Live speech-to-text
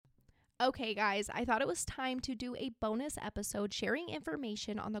Okay, guys, I thought it was time to do a bonus episode sharing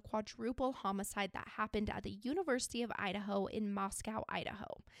information on the quadruple homicide that happened at the University of Idaho in Moscow,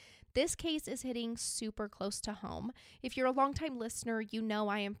 Idaho. This case is hitting super close to home. If you're a longtime listener, you know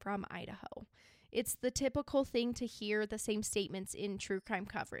I am from Idaho. It's the typical thing to hear the same statements in true crime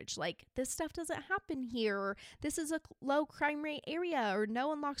coverage, like, this stuff doesn't happen here, or this is a low crime rate area, or no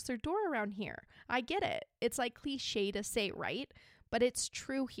one locks their door around here. I get it. It's like cliche to say, right? But it's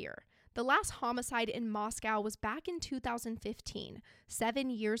true here. The last homicide in Moscow was back in 2015, 7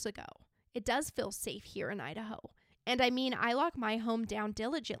 years ago. It does feel safe here in Idaho. And I mean, I lock my home down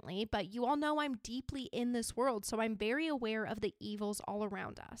diligently, but you all know I'm deeply in this world, so I'm very aware of the evils all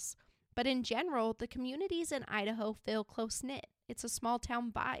around us. But in general, the communities in Idaho feel close-knit. It's a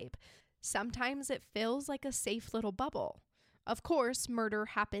small-town vibe. Sometimes it feels like a safe little bubble. Of course, murder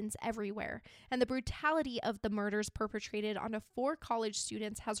happens everywhere, and the brutality of the murders perpetrated on 4 college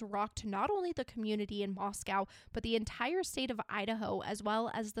students has rocked not only the community in Moscow, but the entire state of Idaho, as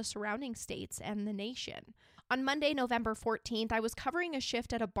well as the surrounding states and the nation. On Monday, November 14th, I was covering a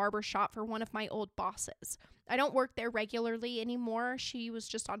shift at a barber shop for one of my old bosses. I don't work there regularly anymore. She was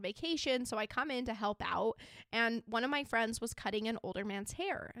just on vacation, so I come in to help out, and one of my friends was cutting an older man's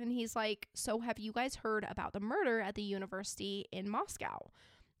hair, and he's like, "So have you guys heard about the murder at the university in Moscow?"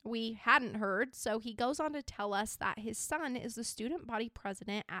 We hadn't heard, so he goes on to tell us that his son is the student body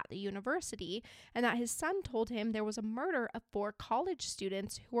president at the university, and that his son told him there was a murder of 4 college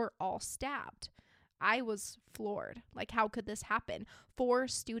students who were all stabbed. I was floored. Like, how could this happen? 4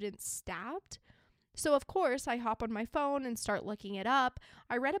 students stabbed? So, of course, I hop on my phone and start looking it up.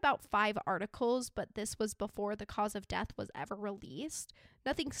 I read about 5 articles, but this was before the cause of death was ever released.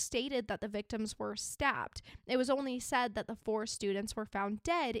 Nothing stated that the victims were stabbed. It was only said that the 4 students were found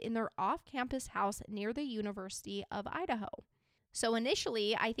dead in their off-campus house near the University of Idaho. So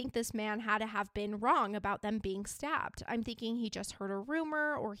initially, I think this man had to have been wrong about them being stabbed. I'm thinking he just heard a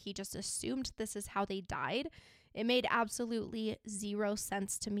rumor, or he just assumed this is how they died. It made absolutely zero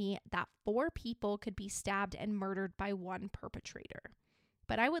sense to me that 4 people could be stabbed and murdered by one perpetrator.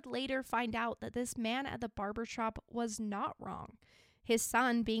 But I would later find out that this man at the barbershop was not wrong. His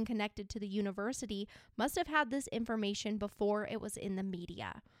son, being connected to the university, must have had this information before it was in the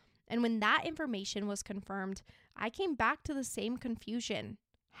media. And when that information was confirmed, I came back to the same confusion.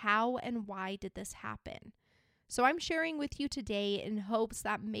 How and why did this happen? So I'm sharing with you today in hopes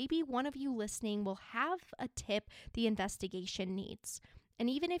that maybe one of you listening will have a tip the investigation needs. And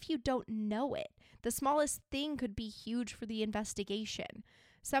even if you don't know it, the smallest thing could be huge for the investigation.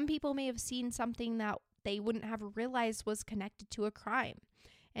 Some people may have seen something that they wouldn't have realized was connected to a crime.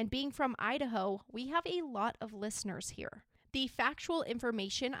 And being from Idaho, we have a lot of listeners here. The factual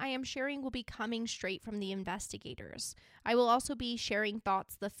information I am sharing will be coming straight from the investigators. I will also be sharing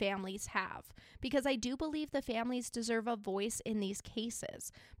thoughts the families have, because I do believe the families deserve a voice in these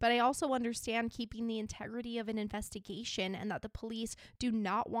cases, but I also understand keeping the integrity of an investigation and that the police do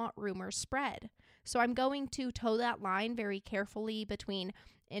not want rumors spread. So I'm going to toe that line very carefully between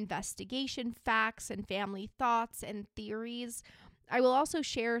investigation facts and family thoughts and theories. I will also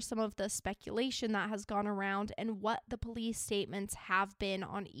share some of the speculation that has gone around and what the police statements have been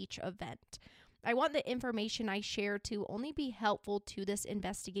on each event. I want the information I share to only be helpful to this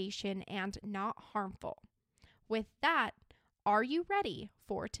investigation and not harmful. With that, are you ready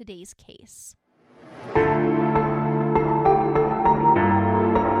for today's case?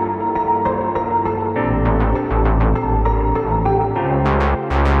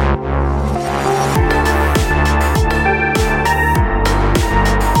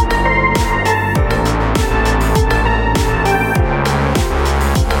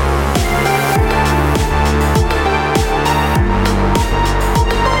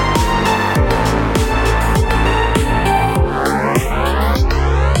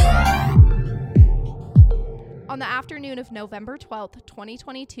 Of November 12th,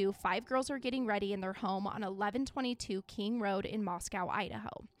 2022, 5 girls are getting ready in their home on 1122 King Road in Moscow, Idaho.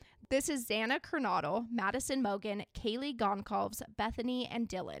 This is Xana, Kernodle, Madison, Mogen, Kaylee, Goncalves, Bethany, and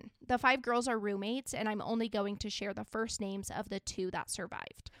Dylan. The 5 girls are roommates, and I'm only going to share the first names of the 2 that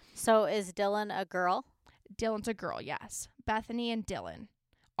survived. So is Dylan a girl? Dylan's a girl, yes. Bethany and Dylan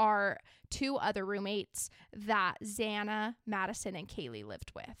are 2 other roommates that Xana, Madison, and Kaylee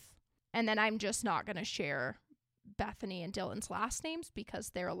lived with. And then I'm just not going to share Bethany and Dylan's last names because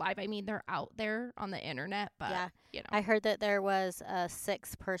they're alive. I mean, they're out there on the internet, but yeah, you know. I heard that there was a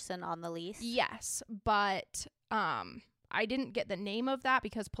 6th person on the lease. Yes, but I didn't get the name of that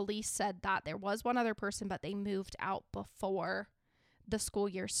because police said that there was one other person, but they moved out before the school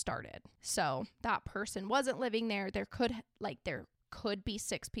year started. So that person wasn't living there. There could be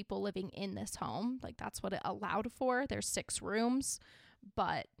 6 people living in this home. Like, that's what it allowed for. There's 6 rooms,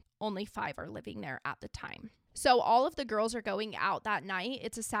 but only 5 are living there at the time. So all of the girls are going out that night.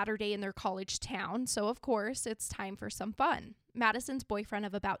 It's a Saturday in their college town, so of course it's time for some fun. Madison's boyfriend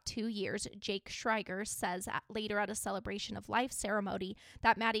of about 2 years, Jake Schreiger, says later at a celebration of life ceremony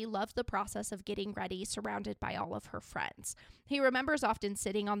that Maddie loved the process of getting ready surrounded by all of her friends. He remembers often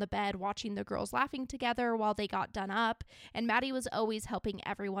sitting on the bed watching the girls laughing together while they got done up, and Maddie was always helping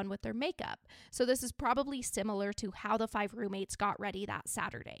everyone with their makeup. So this is probably similar to how the 5 roommates got ready that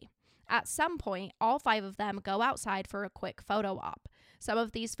Saturday. At some point, all 5 of them go outside for a quick photo op. Some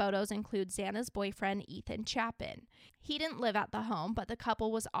of these photos include Xana's boyfriend, Ethan Chapin. He didn't live at the home, but the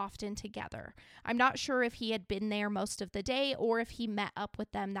couple was often together. I'm not sure if he had been there most of the day or if he met up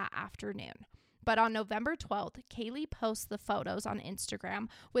with them that afternoon. But on November 12th, Kaylee posts the photos on Instagram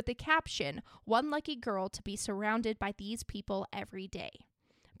with the caption, "One lucky girl to be surrounded by these people every day."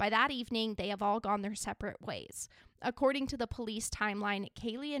 By that evening, they have all gone their separate ways. According to the police timeline,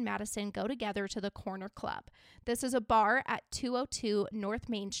 Kaylee and Madison go together to the Corner Club. This is a bar at 202 North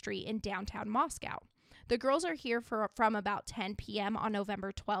Main Street in downtown Moscow. The girls are here from about 10 p.m. on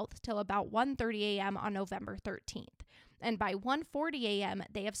November 12th till about 1:30 a.m. on November 13th. And by 1:40 a.m.,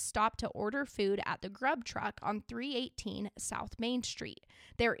 they have stopped to order food at the Grub Truck on 318 South Main Street.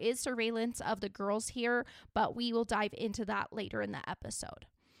 There is surveillance of the girls here, but we will dive into that later in the episode.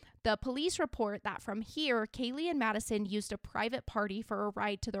 The police report that from here, Kaylee and Madison used a private party for a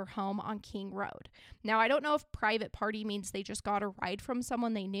ride to their home on King Road. Now, I don't know if private party means they just got a ride from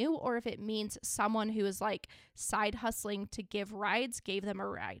someone they knew, or if it means someone who is like side hustling to give rides gave them a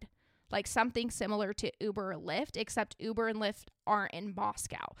ride. Like something similar to Uber or Lyft, except Uber and Lyft aren't in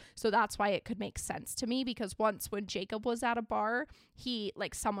Moscow. So that's why it could make sense to me, because once when Jacob was at a bar,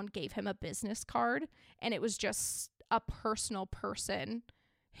 someone gave him a business card, and it was just a personal person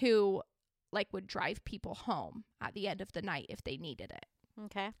who would drive people home at the end of the night if they needed it.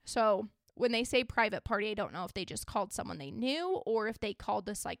 Okay. So when they say private party, I don't know if they just called someone they knew or if they called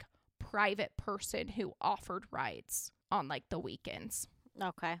this private person who offered rides on the weekends.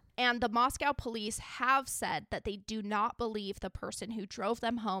 Okay. And the Moscow police have said that they do not believe the person who drove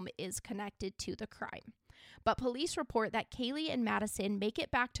them home is connected to the crime. But police report that Kaylee and Madison make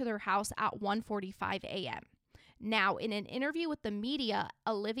it back to their house at 1:45 a.m. Now, in an interview with the media,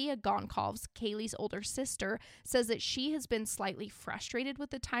 Olivia Goncalves, Kaylee's older sister, says that she has been slightly frustrated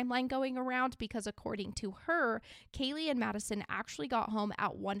with the timeline going around because, according to her, Kaylee and Madison actually got home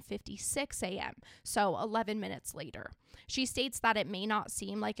at 1:56 a.m., so 11 minutes later. She states that it may not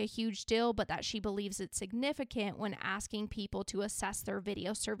seem like a huge deal, but that she believes it's significant when asking people to assess their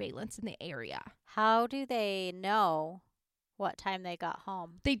video surveillance in the area. How do they know what time they got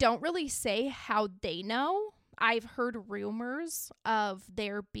home? They don't really say how they know. I've heard rumors of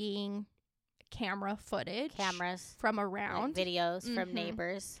there being cameras from around. Videos from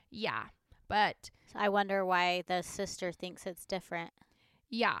neighbors. Yeah, but I wonder why the sister thinks it's different.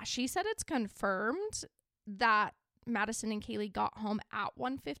 Yeah, she said it's confirmed that Madison and Kaylee got home at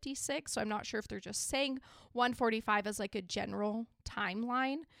 1:56, so I'm not sure if they're just saying 1:45 as a general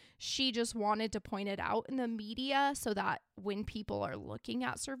timeline. She just wanted to point it out in the media so that when people are looking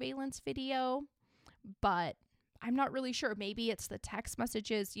at surveillance video, but I'm not really sure. Maybe it's the text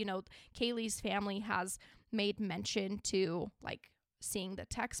messages. Kaylee's family has made mention to seeing the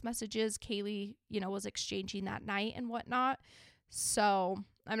text messages Kaylee, was exchanging that night and whatnot. So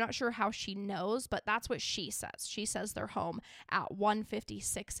I'm not sure how she knows, but that's what she says. She says they're home at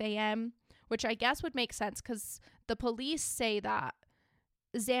 1:56 a.m., which I guess would make sense because the police say that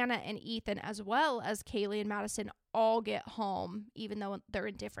Xana and Ethan, as well as Kaylee and Madison, all get home, even though they're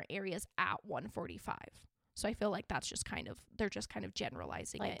in different areas, at 1:45. So I feel like they're just kind of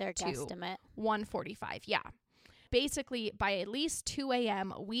generalizing it their to guesstimate. 1:45. Yeah. Basically, by at least 2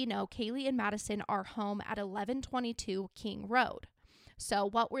 a.m., we know Kaylee and Madison are home at 1122 King Road. So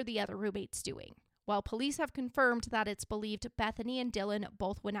what were the other roommates doing? Well, police have confirmed that it's believed Bethany and Dylan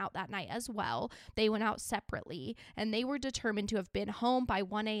both went out that night as well. They went out separately, and they were determined to have been home by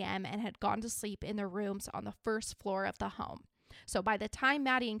 1 a.m. and had gone to sleep in their rooms on the first floor of the home. So by the time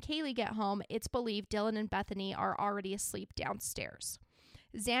Maddie and Kaylee get home, it's believed Dylan and Bethany are already asleep downstairs.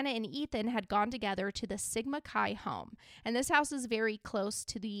 Xana and Ethan had gone together to the Sigma Chi home, and this house is very close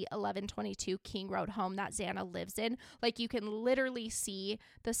to the 1122 King Road home that Xana lives in. You can literally see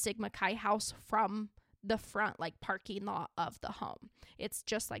the Sigma Chi house from the front like parking lot of the home. It's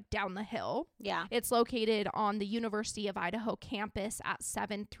just like down the hill. Yeah. It's located on the University of Idaho campus at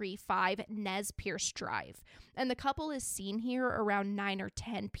 735 Nez Pierce Drive. And the couple is seen here around 9 or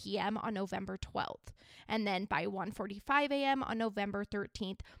 10 p.m. on November 12th. And then by 1:45 a.m. on November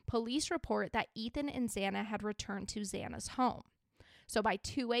 13th, police report that Ethan and Xana had returned to Xana's home. So by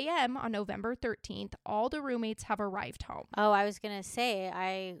 2 a.m. on November 13th, all the roommates have arrived home. Oh, I was going to say,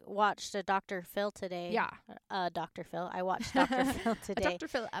 I watched a Dr. Phil today. Yeah. Dr. Phil. I watched Dr. Phil today. A Dr.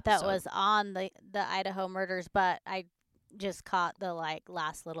 Phil episode. That was on the Idaho murders, but I just caught the like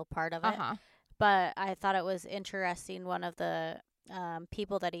last little part of it. Uh-huh. But I thought it was interesting. One of the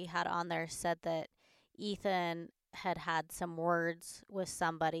people that he had on there said that Ethan had some words with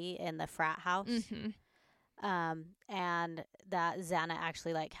somebody in the frat house. Mm-hmm. And that Xana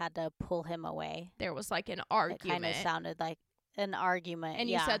actually like had to pull him away. There was like an argument. It kind of sounded like an argument. And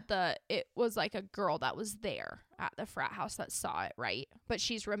you said it was like a girl that was there at the frat house that saw it, right? But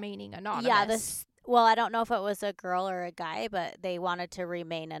she's remaining anonymous. Yeah, well, I don't know if it was a girl or a guy, but they wanted to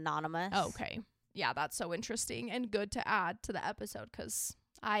remain anonymous. Okay. Yeah, that's so interesting and good to add to the episode because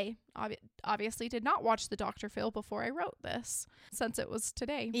I obviously did not watch the Dr. Phil before I wrote this since it was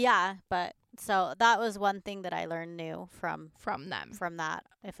today. Yeah, but so that was one thing that I learned new from them. From that.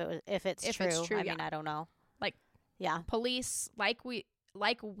 If it's true. I mean, I don't know. Like, yeah. Police, I've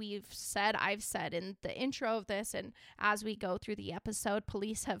said in the intro of this, and as we go through the episode,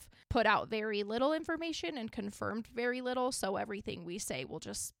 police have put out very little information and confirmed very little. So everything we say, we'll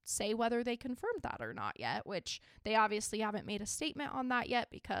just say whether they confirmed that or not yet, which they obviously haven't made a statement on that yet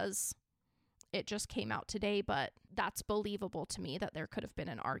because it just came out today. But that's believable to me that there could have been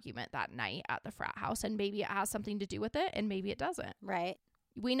an argument that night at the frat house, and maybe it has something to do with it and maybe it doesn't. Right.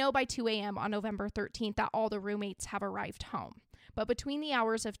 We know by 2 a.m. on November 13th that all the roommates have arrived home. But between the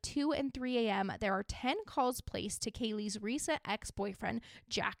hours of 2 and 3 a.m., there are 10 calls placed to Kaylee's recent ex-boyfriend,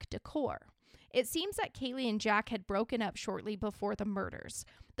 Jack DeCore. It seems that Kaylee and Jack had broken up shortly before the murders.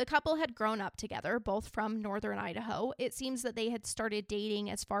 The couple had grown up together, both from northern Idaho. It seems that they had started dating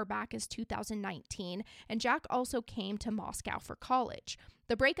as far back as 2019, and Jack also came to Moscow for college.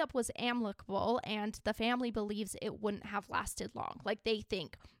 The breakup was amicable, and the family believes it wouldn't have lasted long. Like, they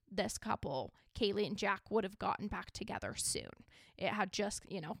think this couple, Kaylee and Jack, would have gotten back together soon. It had just,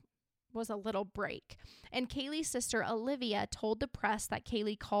 was a little break. And Kaylee's sister, Olivia, told the press that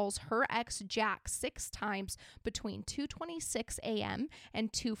Kaylee calls her ex, Jack, 6 times between 2:26 a.m.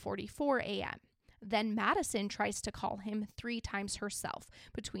 and 2:44 a.m. Then Madison tries to call him 3 times herself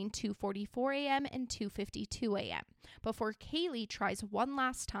between 2:44 a.m. and 2:52 a.m. before Kaylee tries one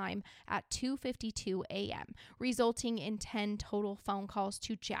last time at 2:52 a.m., resulting in 10 total phone calls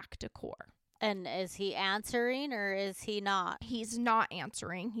to Jack DeCore. And is he answering or is he not? He's not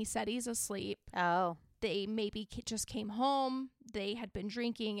answering. He said he's asleep. Oh. They maybe just came home. They had been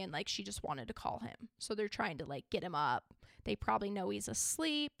drinking and she just wanted to call him. So they're trying to get him up. They probably know he's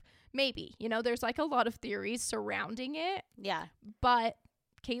asleep. Maybe, there's a lot of theories surrounding it. Yeah. But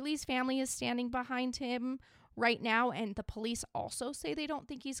Kaylee's family is standing behind him right now. And the police also say they don't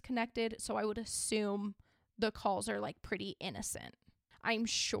think he's connected. So I would assume the calls are pretty innocent. I'm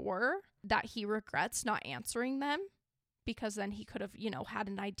sure that he regrets not answering them because then he could have, had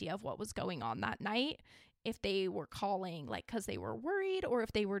an idea of what was going on that night. If they were calling because they were worried or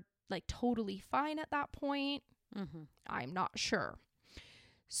if they were totally fine at that point. Mm-hmm. I'm not sure.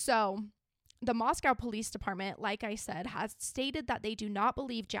 So the Moscow Police Department, like I said, has stated that they do not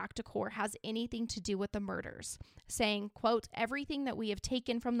believe Jack DeCore has anything to do with the murders, saying, quote, everything that we have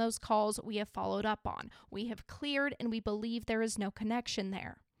taken from those calls we have followed up on. We have cleared and we believe there is no connection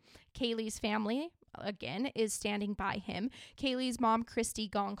there. Kaylee's family, again, is standing by him. Kaylee's mom, Christy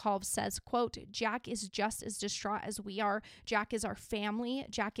Goncalves, says, quote, Jack is just as distraught as we are. Jack is our family.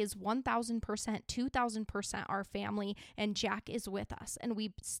 Jack is 1,000%, 2,000% our family, and Jack is with us, and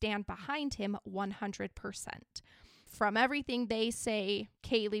we stand behind him 100%. From everything they say,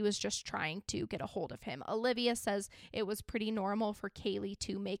 Kaylee was just trying to get a hold of him. Olivia says it was pretty normal for Kaylee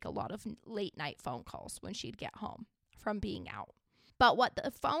to make a lot of late night phone calls when she'd get home from being out. But what the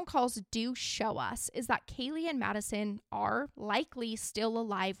phone calls do show us is that Kaylee and Madison are likely still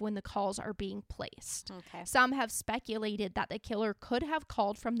alive when the calls are being placed. Okay. Some have speculated that the killer could have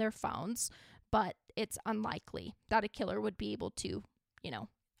called from their phones, but it's unlikely that a killer would be able to,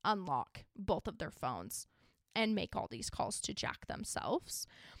 unlock both of their phones and make all these calls to Jack themselves.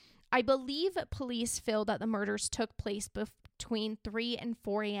 I believe police feel that the murders took place between 3 and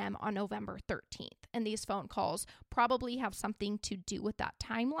 4 a.m. on November 13th. And these phone calls probably have something to do with that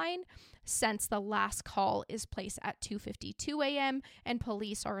timeline since the last call is placed at 2:52 a.m. and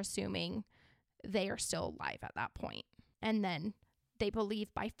police are assuming they are still alive at that point. And then they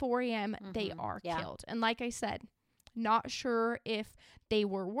believe by 4 a.m. they are killed. And like I said, not sure if they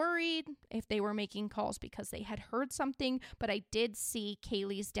were worried, if they were making calls because they had heard something, but I did see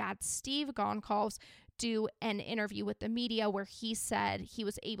Kaylee's dad, Steve Goncalves, do an interview with the media where he said he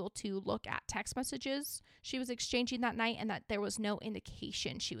was able to look at text messages she was exchanging that night and that there was no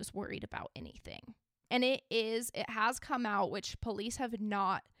indication she was worried about anything. And it has come out, which police have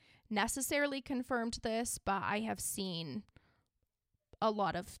not necessarily confirmed this, but I have seen a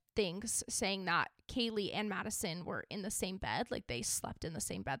lot of things saying that Kaylee and Madison were in the same bed, like they slept in the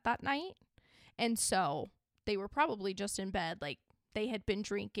same bed that night. And so they were probably just in bed, like they had been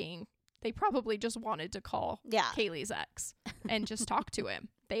drinking. They probably just wanted to call Kaylee's ex and just talk to him.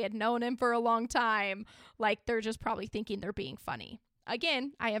 They had known him for a long time. Like they're just probably thinking they're being funny.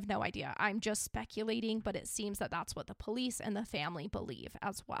 Again, I have no idea. I'm just speculating, but it seems that that's what the police and the family believe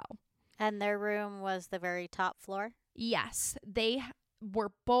as well. And their room was the very top floor? Yes, they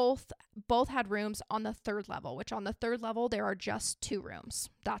were both had rooms on the 3rd level, which on the 3rd level there are just 2 rooms.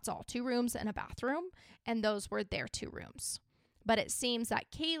 That's all, 2 rooms and a bathroom, and those were their 2 rooms. But it seems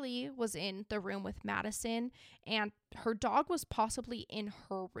that Kaylee was in the room with Madison and her dog was possibly in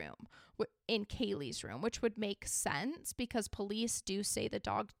her room, in Kaylee's room, which would make sense because police do say the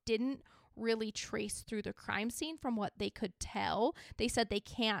dog didn't really trace through the crime scene from what they could tell. They said they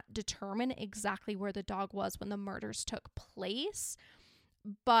can't determine exactly where the dog was when the murders took place,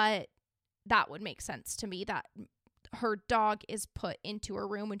 but that would make sense to me that her dog is put into her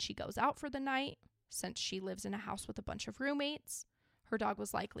room when she goes out for the night. Since she lives in a house with a bunch of roommates, her dog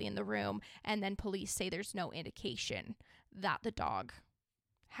was likely in the room. And then police say there's no indication that the dog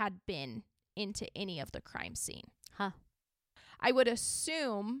had been into any of the crime scene. Huh. I would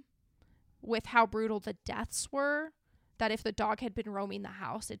assume with how brutal the deaths were, that if the dog had been roaming the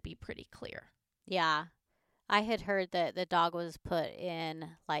house, it'd be pretty clear. Yeah. I had heard that the dog was put in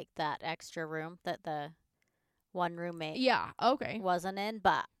like that extra room that the one roommate wasn't in,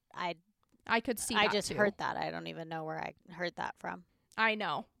 but I could see that just too. Heard that. I don't even know where I heard that from. I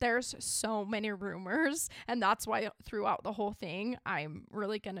know. There's so many rumors, and that's why throughout the whole thing, I'm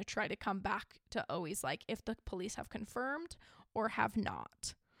really going to try to come back to always like if the police have confirmed or have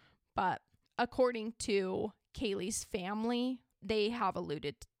not. But according to Kaylee's family, they have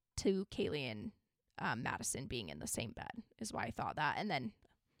alluded to Kaylee and Madison being in the same bed is why I thought that. And then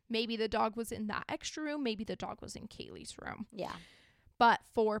maybe the dog was in that extra room. Maybe the dog was in Kaylee's room. Yeah. But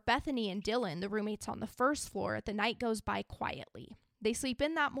for Bethany and Dylan, the roommates on the 1st floor, the night goes by quietly. They sleep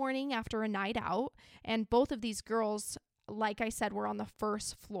in that morning after a night out, and both of these girls, like I said, were on the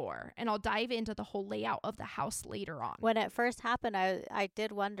 1st floor. And I'll dive into the whole layout of the house later on. When it first happened, I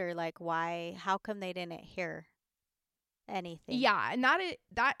did wonder, like, how come they didn't hear anything? Yeah, and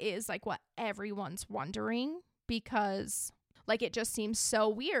that is like what everyone's wondering, because like it just seems so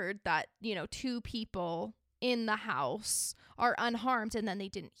weird that, 2 people in the house are unharmed and then they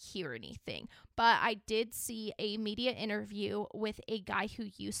didn't hear anything. But I did see a media interview with a guy who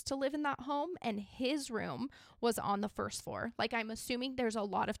used to live in that home, and his room was on the 1st floor. Like, I'm assuming there's a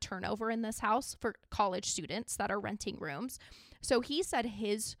lot of turnover in this house for college students that are renting rooms. So he said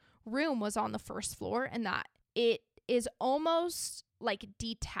his room was on the 1st floor and that it is almost like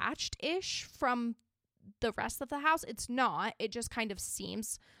detached-ish from the rest of the house. It's not. It just kind of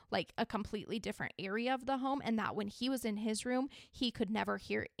seems like a completely different area of the home, and that when he was in his room, he could never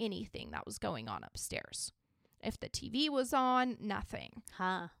hear anything that was going on upstairs. If the TV was on, nothing.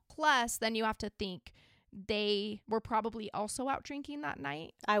 Huh. Plus, then you have to think they were probably also out drinking that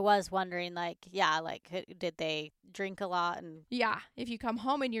night. I was wondering, did they drink a lot? And yeah, if you come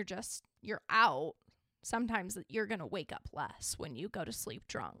home and you're out, sometimes you're going to wake up less when you go to sleep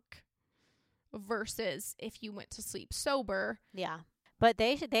drunk versus if you went to sleep sober. Yeah. But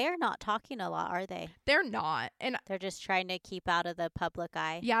they are not talking a lot, are they? They're not. And they're just trying to keep out of the public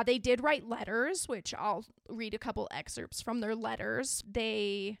eye. Yeah, they did write letters, which I'll read a couple excerpts from their letters.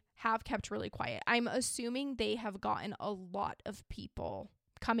 They have kept really quiet. I'm assuming they have gotten a lot of people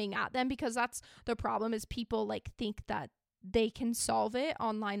coming at them, because that's the problem, is people think that they can solve it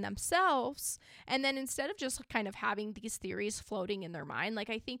online themselves. And then instead of just kind of having these theories floating in their mind,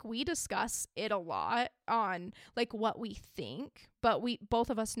 I think we discuss it a lot on what we think, but we both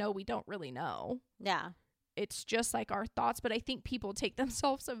of us know we don't really know. Yeah. It's just our thoughts, but I think people take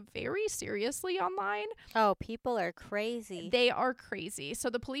themselves very seriously online. Oh, people are crazy. They are crazy. So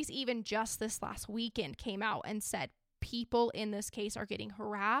the police even just this last weekend came out and said people in this case are getting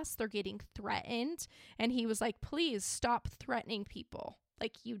harassed, they're getting threatened, and he was like, please stop threatening people.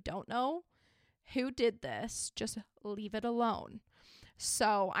 You don't know who did this, just leave it alone.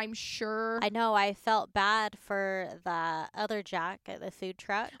 So I'm sure. I know. I felt bad for the other Jack at the food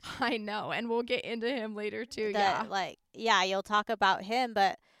truck. I know. And we'll get into him later too. Yeah. Like, yeah, you'll talk about him,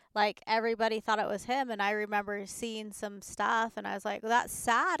 but like everybody thought it was him. And I remember seeing some stuff and I was like, well, that's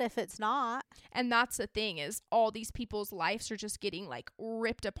sad if it's not. And that's the thing is all these people's lives are just getting like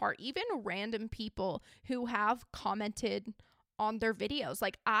ripped apart. Even random people who have commented on their videos.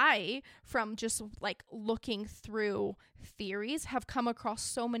 Like I, from just like looking through theories, have come across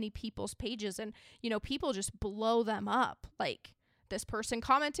so many people's pages and, you know, people just blow them up. Like this person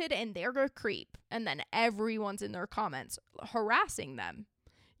commented and they're a creep. And then everyone's in their comments harassing them,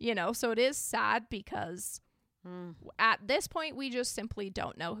 you know? So it is sad because at this point, we just simply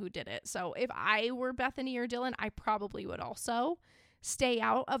don't know who did it. So if I were Bethany or Dylan, I probably would also stay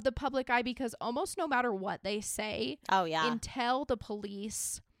out of the public eye because almost no matter what they say, until the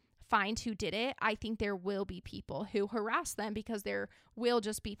police find who did it, I think there will be people who harass them because there will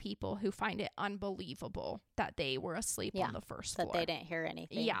just be people who find it unbelievable that they were asleep on the first floor. That they didn't hear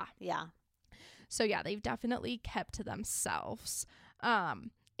anything. Yeah. So yeah, they've definitely kept to themselves.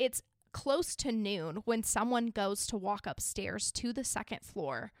 It's close to noon when someone goes to walk upstairs to the second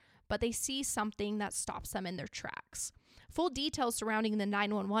floor, but they see something that stops them in their tracks. Full details surrounding the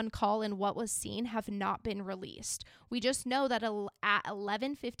 911 call and what was seen have not been released. We just know that at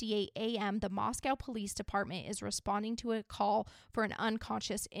 11:58 a.m., the Moscow Police Department is responding to a call for an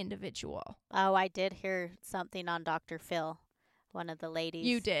unconscious individual. Oh, I did hear something on Dr. Phil, one of the ladies.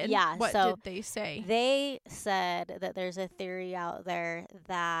 You did? Yeah. What did they say? They said that there's a theory out there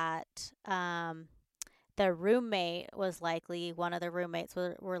that the roommate was likely, one of the roommates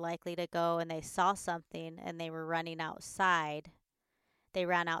were likely to go and they saw something and they were running outside. They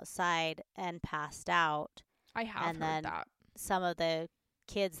ran outside and passed out. I have heard that. Some of the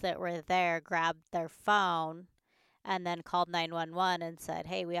kids that were there grabbed their phone and then called 911 and said,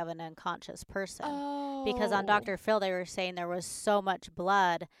 hey, we have an unconscious person. Oh. Because on Dr. Phil, they were saying there was so much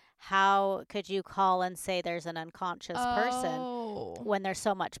blood. How could you call and say there's an unconscious person when there's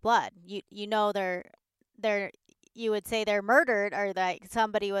so much blood? You know you would say they're murdered or like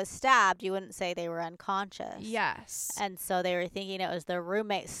somebody was stabbed. You wouldn't say they were unconscious. Yes. And so they were thinking it was the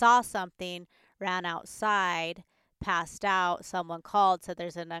roommate saw something, ran outside, passed out. Someone called, said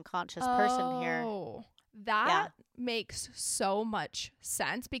there's an unconscious person here. That makes so much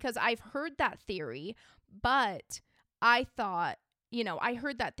sense because I've heard that theory, but I thought, you know, I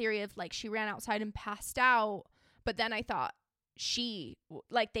heard that theory of like she ran outside and passed out, but then I thought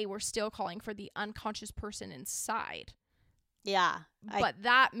they were still calling for the unconscious person inside. Yeah. But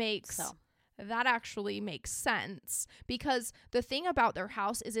that actually makes sense because the thing about their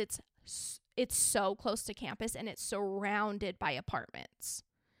house is it's so close to campus and it's surrounded by apartments.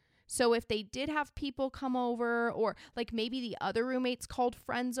 So if they did have people come over or like maybe the other roommates called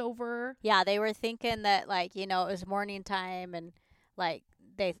friends over. Yeah, they were thinking that like, you know, it was morning time and like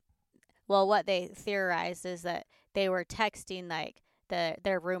what they theorized is that they were texting like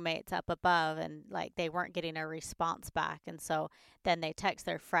their roommates up above and like they weren't getting a response back. And so then they text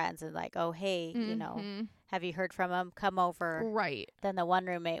their friends and like, oh, hey, you know, have you heard from them? Come over. Right. Then the one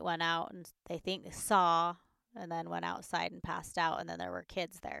roommate went out and they saw and then went outside and passed out. And then there were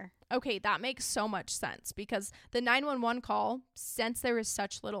kids there. Okay, that makes so much sense because the 911 call, since there is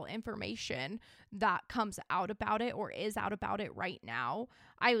such little information that comes out about it or is out about it right now,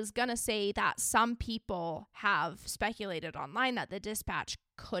 I was going to say that some people have speculated online that the dispatch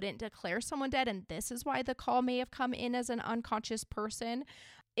couldn't declare someone dead, and this is why the call may have come in as an unconscious person.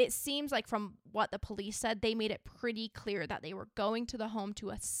 It seems like from what the police said, they made it pretty clear that they were going to the home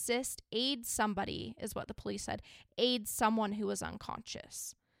to aid somebody, is what the police said, aid someone who was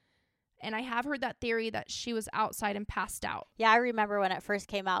unconscious. And I have heard that theory that she was outside and passed out. Yeah, I remember when it first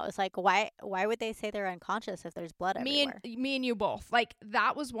came out, it was like, why would they say they're unconscious if there's blood everywhere? Me and you both. Like,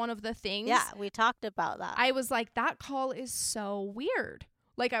 that was one of the things. Yeah, we talked about that. I was like, that call is so weird.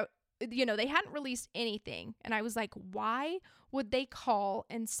 Like, they hadn't released anything. And I was like, why would they call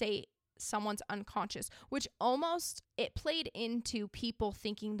and say someone's unconscious? Which almost, it played into people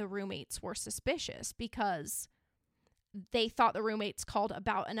thinking the roommates were suspicious because they thought the roommates called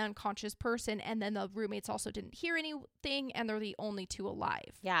about an unconscious person and then the roommates also didn't hear anything and they're the only two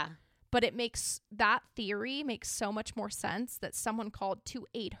alive. Yeah. But that theory makes so much more sense that someone called to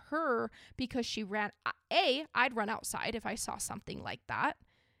aid her because she ran. A, I'd run outside if I saw something like that.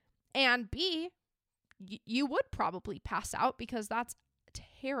 And B, you would probably pass out because that's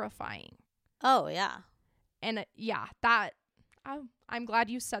terrifying. Oh, yeah. And I'm glad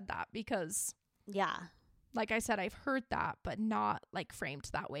you said that because. Yeah. Like I said, I've heard that, but not like framed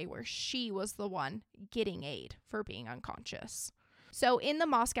that way where she was the one getting aid for being unconscious. So in the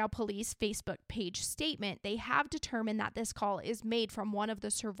Moscow police Facebook page statement, they have determined that this call is made from one of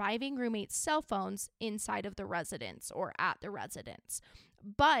the surviving roommates' cell phones inside of the residence or at the residence.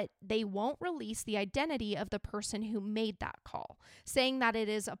 But they won't release the identity of the person who made that call, saying that it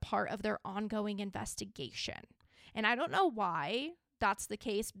is a part of their ongoing investigation. And I don't know why that's the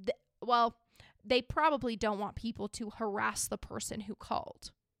case. Well, they probably don't want people to harass the person who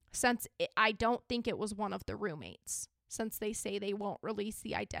called, since I don't think it was one of the roommates, since they say they won't release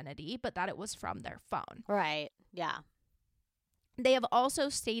the identity, but that it was from their phone. Right. Yeah. They have also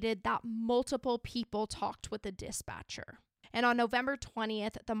stated that multiple people talked with the dispatcher. And on November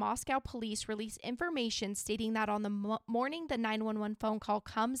 20th, the Moscow police released information stating that on the morning the 911 phone call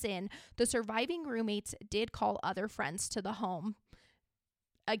comes in, the surviving roommates did call other friends to the home.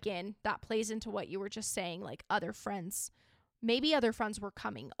 Again, that plays into what you were just saying, like other friends. Maybe other friends were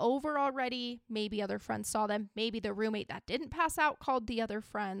coming over already. Maybe other friends saw them. Maybe the roommate that didn't pass out called the other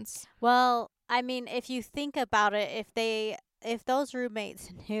friends. Well, I mean, if you think about it, if those roommates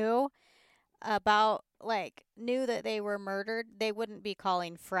knew that they were murdered, they wouldn't be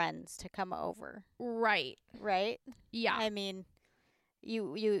calling friends to come over. Right. Yeah. I mean,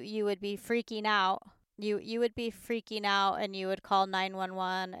 you would be freaking out. You would be freaking out, and you would call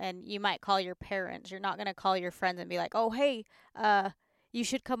 911, and you might call your parents. You're not going to call your friends and be like, oh, hey, you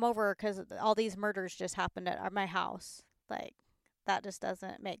should come over because all these murders just happened at my house. Like, that just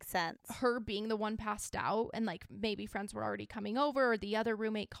doesn't make sense. Her being the one passed out, and like maybe friends were already coming over, or the other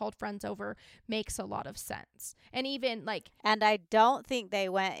roommate called friends over, makes a lot of sense. And even like... And I don't think they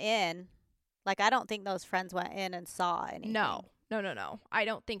went in. Like, I don't think those friends went in and saw anything. No. I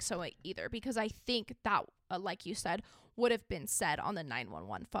don't think so either, because I think that, like you said, would have been said on the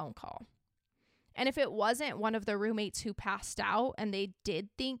 911 phone call. And if it wasn't one of the roommates who passed out and they did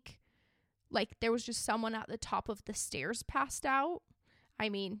think like there was just someone at the top of the stairs passed out, I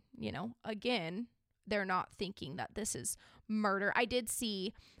mean, again, they're not thinking that this is murder. I did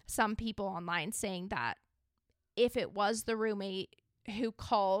see some people online saying that if it was the roommate who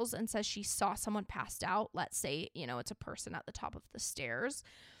calls and says she saw someone passed out, let's say, it's a person at the top of the stairs,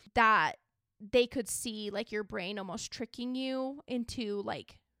 that they could see like your brain almost tricking you into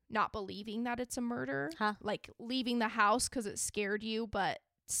like not believing that it's a murder, like leaving the house because it scared you, but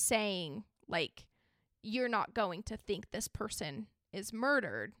saying like you're not going to think this person is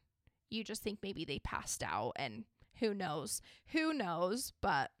murdered. You just think maybe they passed out, and who knows,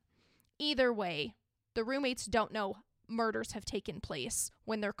 but either way, the roommates don't know murders have taken place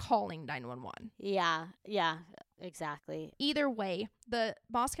when they're calling 911. Yeah, exactly. Either way, the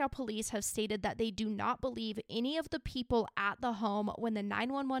Moscow police have stated that they do not believe any of the people at the home when the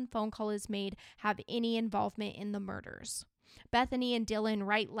 911 phone call is made have any involvement in the murders. Bethany and Dylan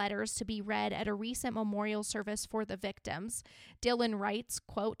write letters to be read at a recent memorial service for the victims. Dylan writes,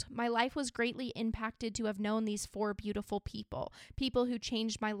 quote, "My life was greatly impacted to have known these 4 beautiful people who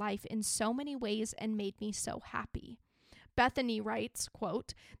changed my life in so many ways and made me so happy." Bethany writes,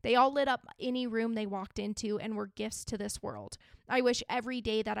 quote, "They all lit up any room they walked into and were gifts to this world. I wish every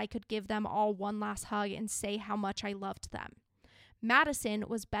day that I could give them all one last hug and say how much I loved them." Madison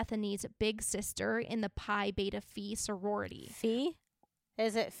was Bethany's big sister in the Pi Beta Phi sorority. Phi?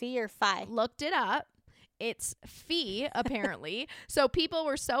 Is it Phi or Phi? Looked it up. It's Phi, apparently. So people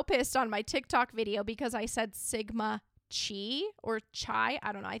were so pissed on my TikTok video because I said Sigma Chi or Chi.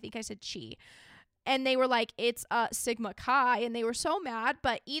 I don't know. I think I said Chi. And they were like, it's Sigma Chi, and they were so mad.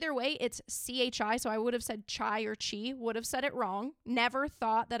 But either way, it's CHI, so I would have said Chi or Chi, would have said it wrong. Never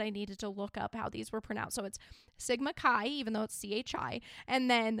thought that I needed to look up how these were pronounced. So it's Sigma Chi, even though it's CHI. And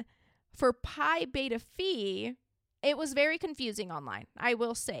then for Pi Beta Phi, it was very confusing online. I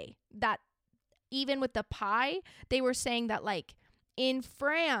will say that even with the Pi, they were saying that like in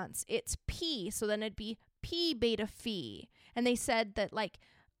France, it's P, so then it'd be Pi Beta Phi. And they said that like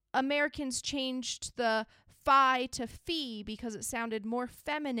Americans changed the Phi to Phi because it sounded more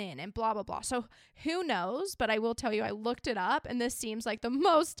feminine and blah, blah, blah. So who knows? But I will tell you, I looked it up, and this seems like the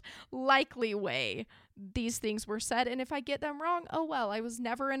most likely way these things were said. And if I get them wrong, oh well, I was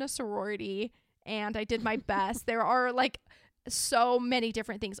never in a sorority and I did my best. There are like so many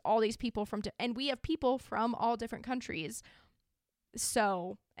different things. All these people and we have people from all different countries.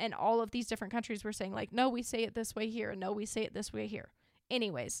 So, and all of these different countries were saying like, no, we say it this way here. And no, we say it this way here.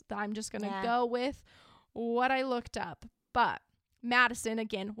 Anyways, I'm just going to go with what I looked up. But Madison,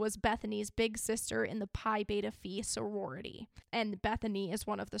 again, was Bethany's big sister in the Pi Beta Phi sorority. And Bethany is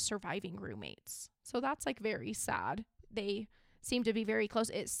one of the surviving roommates. So that's like very sad. They seem to be very close.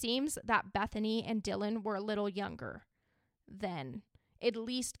 It seems that Bethany and Dylan were a little younger than at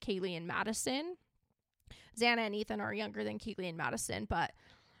least Kaylee and Madison. Xana and Ethan are younger than Kaylee and Madison, but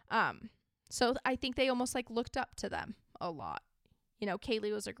so I think they almost like looked up to them a lot. You know,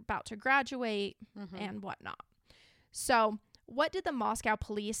 Kaylee was about to graduate and whatnot. So what did the Moscow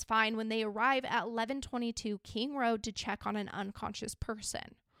police find when they arrive at 1122 King Road to check on an unconscious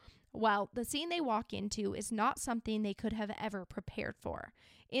person? Well, the scene they walk into is not something they could have ever prepared for.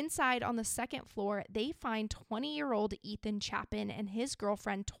 Inside on the second floor, they find 20-year-old Ethan Chapin and his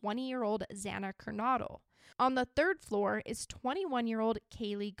girlfriend, 20-year-old Xana Kernodle. On the third floor is 21-year-old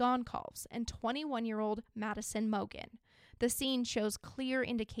Kaylee Goncalves and 21-year-old Madison Mogen. The scene shows clear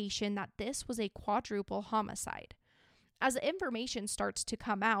indication that this was a quadruple homicide. As information starts to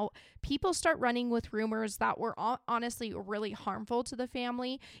come out, people start running with rumors that were honestly really harmful to the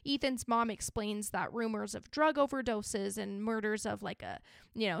family. Ethan's mom explains that rumors of drug overdoses and murders of like a,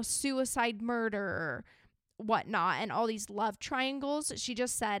 suicide murder or whatnot and all these love triangles. She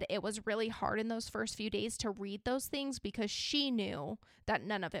just said it was really hard in those first few days to read those things because she knew that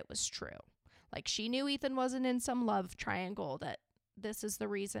none of it was true. Like she knew Ethan wasn't in some love triangle, that this is the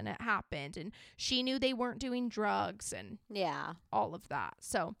reason it happened, and she knew they weren't doing drugs and all of that.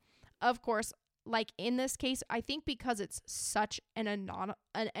 So of course, like in this case, I think because it's such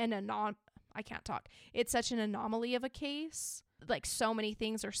it's such an anomaly of a case, like so many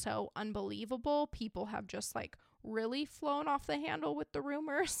things are so unbelievable, people have just like really flown off the handle with the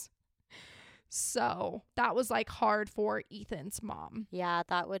rumors. So that was like hard for Ethan's mom. Yeah,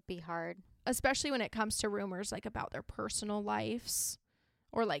 that would be hard. Especially when it comes to rumors like about their personal lives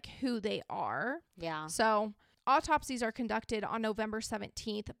or like who they are. Yeah. So autopsies are conducted on November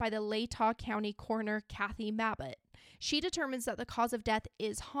 17th by the Latah County coroner Kathy Mabbutt. She determines that the cause of death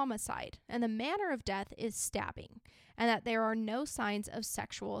is homicide and the manner of death is stabbing, and that there are no signs of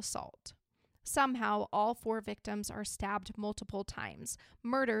sexual assault. Somehow, all 4 victims are stabbed multiple times,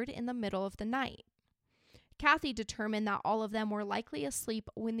 murdered in the middle of the night. Kathy determined that all of them were likely asleep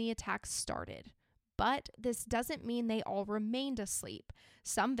when the attacks started. But this doesn't mean they all remained asleep.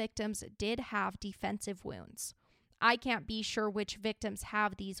 Some victims did have defensive wounds. I can't be sure which victims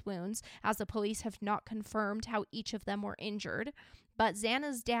have these wounds, as the police have not confirmed how each of them were injured. But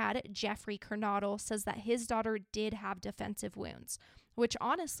Xana's dad, Jeffrey Kernodle, says that his daughter did have defensive wounds, which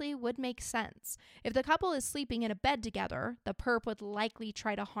honestly would make sense. If the couple is sleeping in a bed together, the perp would likely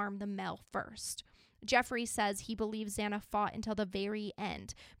try to harm the male first. Jeffrey says he believes Xana fought until the very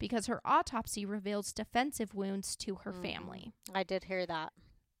end because her autopsy reveals defensive wounds to her family. I did hear that.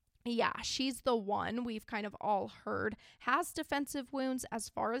 Yeah, she's the one we've kind of all heard has defensive wounds. As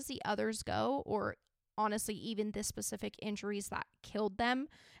far as the others go, or honestly even the specific injuries that killed them,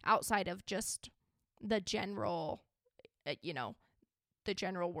 outside of just the general, the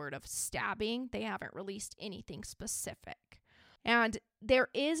general word of stabbing, they haven't released anything specific. And there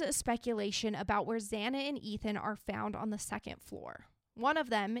is a speculation about where Xana and Ethan are found on the second floor. One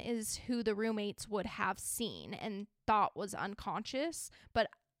of them is who the roommates would have seen and thought was unconscious. But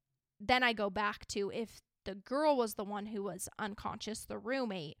then I go back to, if the girl was the one who was unconscious, the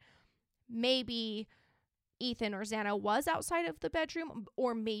roommate, maybe Ethan or Xana was outside of the bedroom,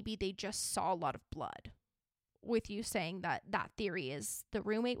 or maybe they just saw a lot of blood. With you saying that theory is the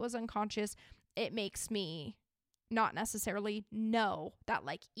roommate was unconscious, it makes me not necessarily know that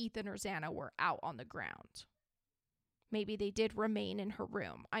like Ethan or Xana were out on the ground. Maybe they did remain in her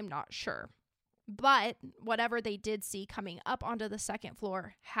room. I'm not sure. But whatever they did see coming up onto the second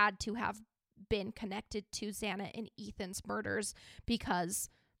floor had to have been connected to Xana and Ethan's murders, because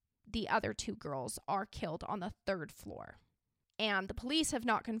the other 2 girls are killed on the third floor. And the police have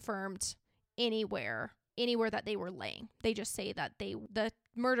not confirmed anywhere that they were laying. They just say that the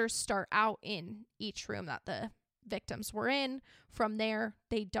murders start out in each room that the victims were in. From there,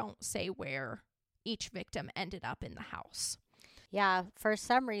 they don't say where each victim ended up in the house. Yeah, for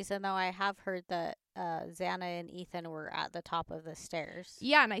some reason, though, I have heard that Xana and Ethan were at the top of the stairs.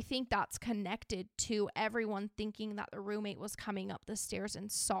 Yeah, and I think that's connected to everyone thinking that the roommate was coming up the stairs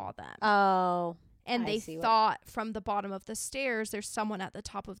and saw them. Oh. And they thought from the bottom of the stairs, there's someone at the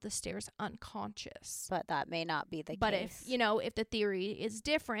top of the stairs unconscious. But that may not be the case. But if the theory is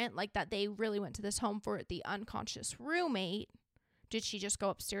different, like that they really went to this home for the unconscious roommate, did she just go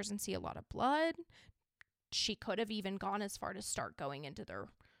upstairs and see a lot of blood? She could have even gone as far to start going into their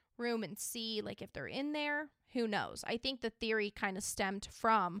room and see like if they're in there. Who knows? I think the theory kind of stemmed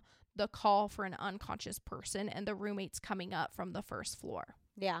from the call for an unconscious person and the roommates coming up from the first floor.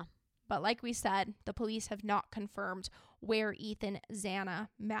 Yeah. But like we said, the police have not confirmed where Ethan, Xana,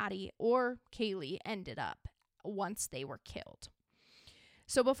 Maddie, or Kaylee ended up once they were killed.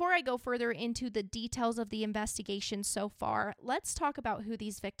 So before I go further into the details of the investigation so far, let's talk about who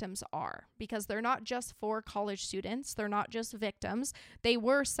these victims are, because they're not just 4 college students. They're not just victims. They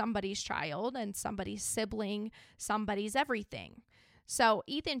were somebody's child and somebody's sibling, somebody's everything. So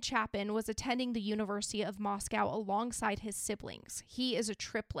Ethan Chapin was attending the University of Moscow alongside his siblings. He is a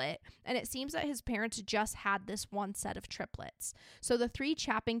triplet, and it seems that his parents just had this one set of triplets. So the 3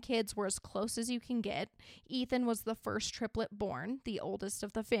 Chapin kids were as close as you can get. Ethan was the first triplet born, the oldest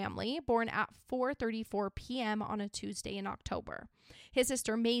of the family, born at 4:34 p.m. on a Tuesday in October. His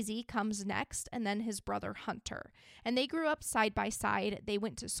sister Maisie comes next, and then his brother Hunter. And they grew up side by side. They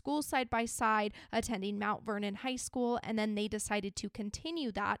went to school side by side, attending Mount Vernon High School, and then they decided to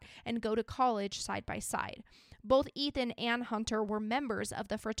continue that and go to college side by side. Both Ethan and Hunter were members of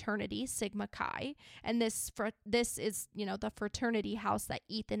the fraternity Sigma Chi, and this is, the fraternity house that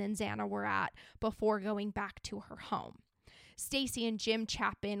Ethan and Xana were at before going back to her home. Stacy and Jim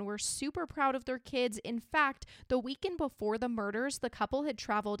Chapin were super proud of their kids. In fact, the weekend before the murders, the couple had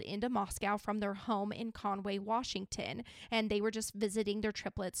traveled into Moscow from their home in Conway, Washington, and they were just visiting their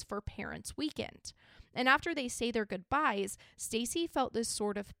triplets for Parents' Weekend. And after they say their goodbyes, Stacy felt this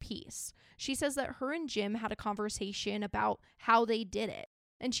sort of peace. She says that her and Jim had a conversation about how they did it.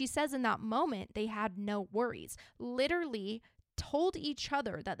 And she says in that moment, they had no worries. Literally told each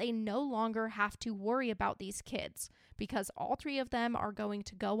other that they no longer have to worry about these kids because all 3 of them are going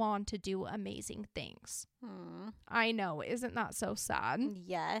to go on to do amazing things. I know. Isn't that so sad?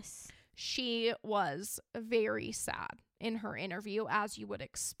 Yes. She was very sad in her interview, as you would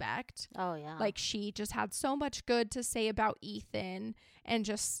expect. Oh, yeah. Like, she just had so much good to say about Ethan, and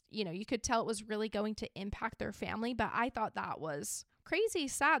just, you could tell it was really going to impact their family. But I thought that was crazy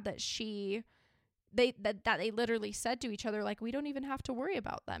sad that they literally said to each other, like, we don't even have to worry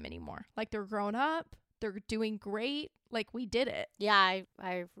about them anymore. Like, they're grown up, they're doing great, like, we did it. Yeah,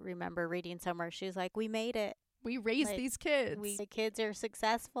 I remember reading somewhere, she was like, we made it. We raised these kids. The kids are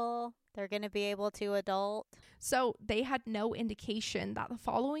successful. They're going to be able to adult. So they had no indication that the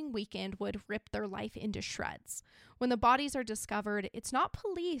following weekend would rip their life into shreds. When the bodies are discovered, it's not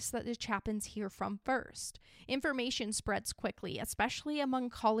police that the Chapins hear from first. Information spreads quickly, especially among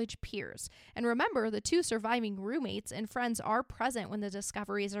college peers. And remember, the 2 surviving roommates and friends are present when the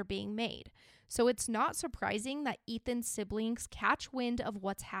discoveries are being made. So it's not surprising that Ethan's siblings catch wind of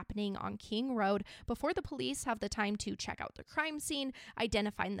what's happening on King Road before the police have the time to check out the crime scene,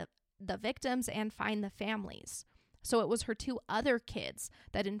 identify the victims, and find the families. So it was her 2 other kids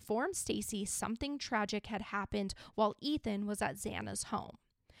that informed Stacy something tragic had happened while Ethan was at Xana's home.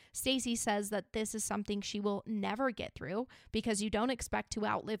 Stacy says that this is something she will never get through because you don't expect to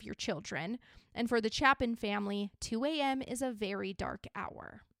outlive your children. And for the Chapin family, 2 a.m. is a very dark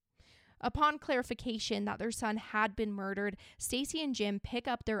hour. Upon clarification that their son had been murdered, Stacy and Jim pick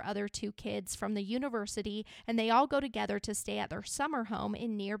up their other 2 kids from the university, and they all go together to stay at their summer home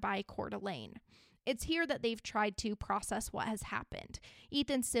in nearby Coeur d'Alene. It's here that they've tried to process what has happened.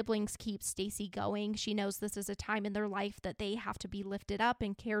 Ethan's siblings keep Stacy going. She knows this is a time in their life that they have to be lifted up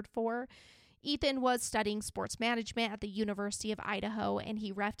and cared for. Ethan was studying sports management at the University of Idaho, and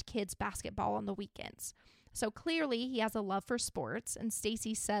he reffed kids basketball on the weekends. So clearly he has a love for sports, and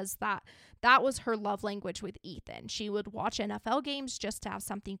Stacy says that was her love language with Ethan. She would watch NFL games just to have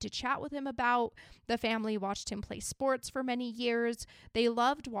something to chat with him about. The family watched him play sports for many years. They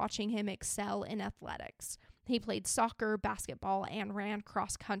loved watching him excel in athletics. He played soccer, basketball, and ran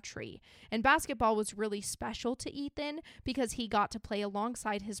cross country. And basketball was really special to Ethan because he got to play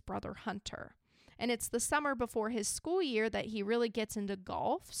alongside his brother Hunter. And it's the summer before his school year that he really gets into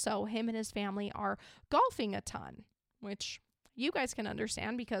golf. So him and his family are golfing a ton, which you guys can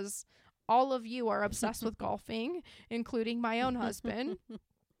understand because all of you are obsessed with golfing, including my own husband.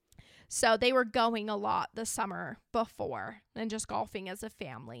 So they were going a lot the summer before and just golfing as a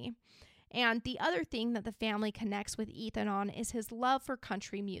family. And the other thing that the family connects with Ethan on is his love for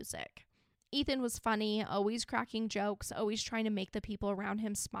country music. Ethan was funny, always cracking jokes, always trying to make the people around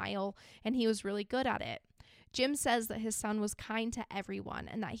him smile, and he was really good at it. Jim says that his son was kind to everyone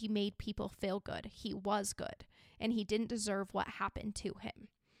and that he made people feel good. He was good, and he didn't deserve what happened to him.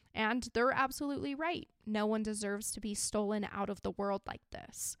 And they're absolutely right. No one deserves to be stolen out of the world like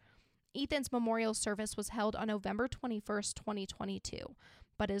this. Ethan's memorial service was held on November 21st, 2022,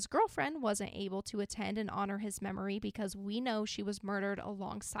 but his girlfriend wasn't able to attend and honor his memory because we know she was murdered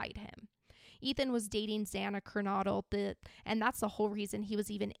alongside him. Ethan was dating Xana Kernodle, and that's the whole reason he was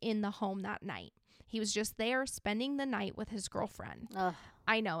even in the home that night. He was just there spending the night with his girlfriend. Ugh.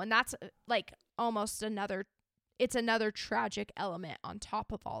 I know, and that's like almost another tragic element on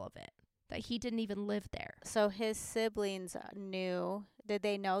top of all of it, that he didn't even live there. So his siblings knew Did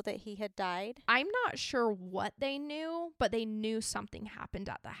they know that he had died? I'm not sure what they knew, but they knew something happened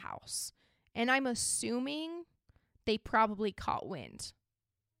at the house. And I'm assuming they probably caught wind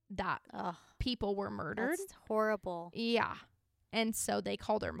that people were murdered. That's horrible. Yeah. And so they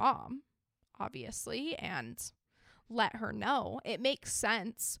called her mom, obviously, and let her know. It makes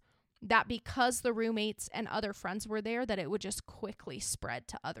sense that because the roommates and other friends were there, that it would just quickly spread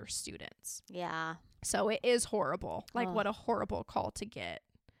to other students. Yeah. So it is horrible. Like, what a horrible call to get.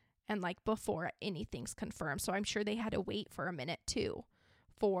 And, like, before anything's confirmed. So I'm sure they had to wait for a minute, too,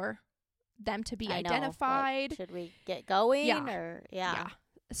 for them to be identified. Like, should we get going? Yeah. Yeah.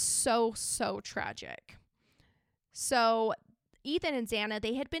 So tragic. So Ethan and Xana,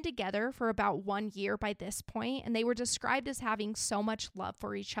 they had been together for about 1 year by this point, and they were described as having so much love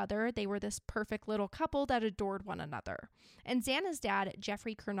for each other. They were this perfect little couple that adored one another. And Xana's dad,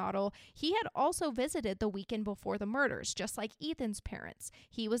 Jeffrey Kernodle, he had also visited the weekend before the murders, just like Ethan's parents.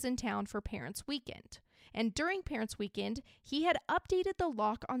 He was in town for Parents' Weekend. And during Parents' Weekend, he had updated the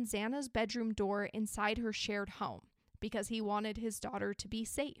lock on Xana's bedroom door inside her shared home, because he wanted his daughter to be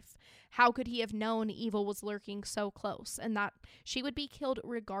safe. How could he have known evil was lurking so close and that she would be killed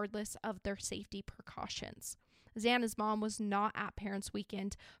regardless of their safety precautions? Xana's mom was not at Parents'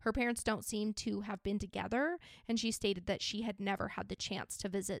 Weekend. Her parents don't seem to have been together, and she stated that she had never had the chance to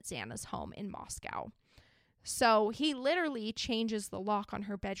visit Xana's home in Moscow. So he literally changes the lock on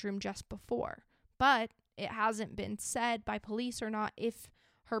her bedroom just before, but it hasn't been said by police or not if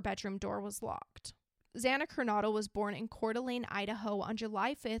her bedroom door was locked. Xana Kernodle was born in Coeur d'Alene, Idaho on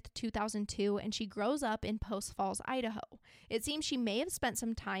July 5th, 2002, and she grows up in Post Falls, Idaho. It seems she may have spent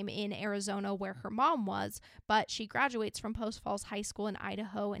some time in Arizona where her mom was, but she graduates from Post Falls High School in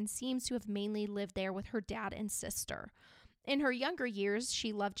Idaho and seems to have mainly lived there with her dad and sister. In her younger years,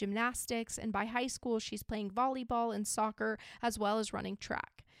 she loved gymnastics, and by high school, she's playing volleyball and soccer, as well as running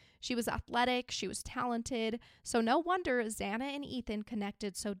track. She was athletic, she was talented, so no wonder Xana and Ethan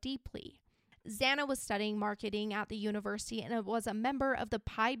connected so deeply. Xana was studying marketing at the university and was a member of the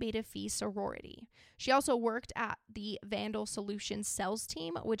Pi Beta Phi sorority. She also worked at the Vandal Solutions sales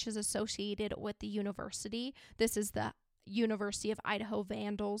team, which is associated with the university. This is the University of Idaho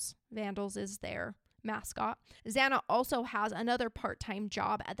Vandals. Vandals is their mascot. Xana also has another part-time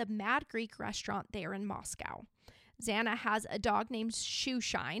job at the Mad Greek restaurant there in Moscow. Xana has a dog named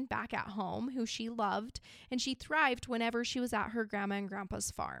Shoeshine back at home who she loved, and she thrived whenever she was at her grandma and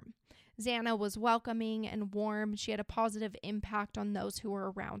grandpa's farm. Xana was welcoming and warm. She had a positive impact on those who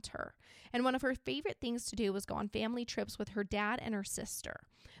were around her. And one of her favorite things to do was go on family trips with her dad and her sister.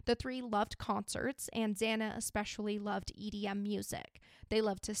 The three loved concerts, and Xana especially loved EDM music. They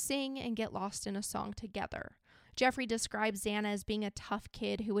loved to sing and get lost in a song together. Jeffrey describes Xana as being a tough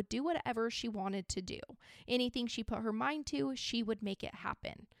kid who would do whatever she wanted to do. Anything she put her mind to, she would make it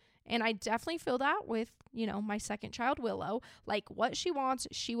happen. And I definitely feel that with, my second child, Willow. Like, what she wants,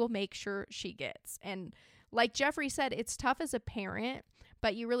 she will make sure she gets. And like Jeffrey said, it's tough as a parent,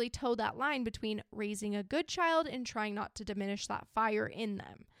 but you really toe that line between raising a good child and trying not to diminish that fire in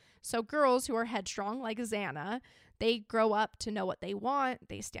them. So girls who are headstrong, like Xana, they grow up to know what they want,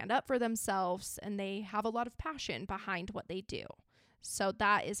 they stand up for themselves, and they have a lot of passion behind what they do. So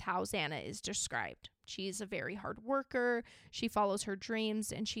that is how Xana is described. She's a very hard worker, she follows her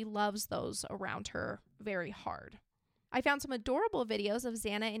dreams, and she loves those around her very hard. I found some adorable videos of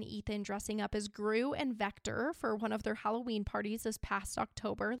Xana and Ethan dressing up as Gru and Vector for one of their Halloween parties this past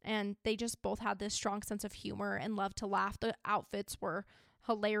October, and they just both had this strong sense of humor and love to laugh. The outfits were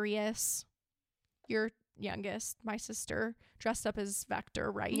hilarious. Your youngest, my sister, dressed up as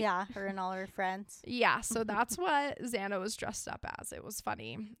Vector, right? Yeah, her and all her friends. Yeah, so that's what Xana was dressed up as. It was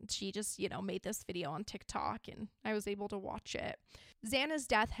funny. She just, made this video on TikTok, and I was able to watch it. Xana's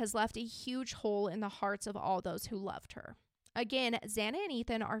death has left a huge hole in the hearts of all those who loved her. Again, Xana and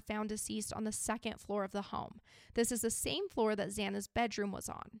Ethan are found deceased on the second floor of the home. This is the same floor that Xana's bedroom was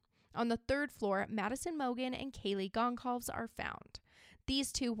on. On the third floor, Madison Mogen and Kaylee Goncalves are found.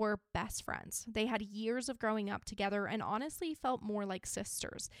 These two were best friends. They had years of growing up together and honestly felt more like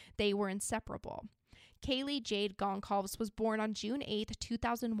sisters. They were inseparable. Kaylee Jade Goncalves was born on June 8,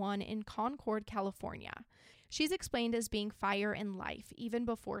 2001 in Concord, California. She's explained as being fire and life even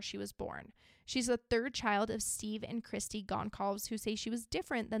before she was born. She's the third child of Steve and Christy Goncalves, who say she was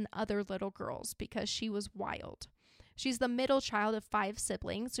different than other little girls because she was wild. She's the middle child of 5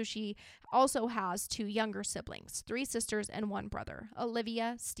 siblings, so she also has 2 younger siblings, 3 sisters and 1 brother,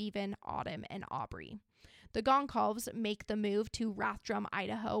 Olivia, Stephen, Autumn, and Aubrey. The Goncalves make the move to Rathdrum,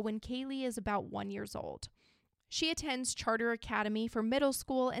 Idaho when Kaylee is about 1 year old. She attends Charter Academy for middle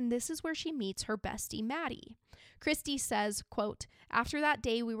school, and this is where she meets her bestie, Maddie. Christy says, quote, "After that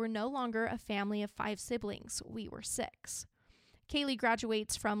day, we were no longer a family of 5 siblings. We were 6. Kaylee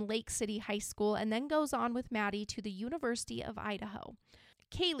graduates from Lake City High School and then goes on with Maddie to the University of Idaho.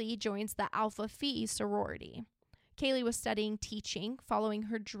 Kaylee joins the Alpha Phi sorority. Kaylee was studying teaching, following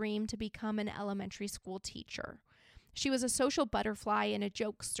her dream to become an elementary school teacher. She was a social butterfly and a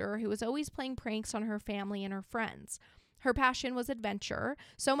jokester who was always playing pranks on her family and her friends. Her passion was adventure,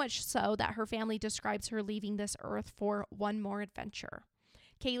 so much so that her family describes her leaving this earth for one more adventure.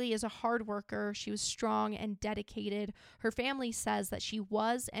 Kaylee is a hard worker. She was strong and dedicated. Her family says that she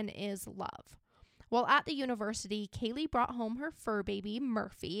was and is love. While at the university, Kaylee brought home her fur baby,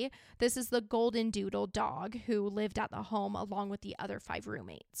 Murphy. This is the golden doodle dog who lived at the home along with the other 5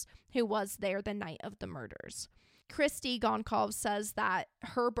 roommates, who was there the night of the murders. Christy Goncalves says that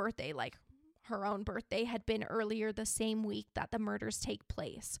her birthday, like her own birthday, had been earlier the same week that the murders take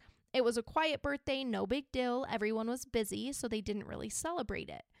place. It was a quiet birthday, no big deal. Everyone was busy, so they didn't really celebrate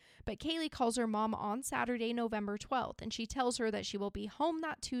it. But Kaylee calls her mom on Saturday, November 12th, and she tells her that she will be home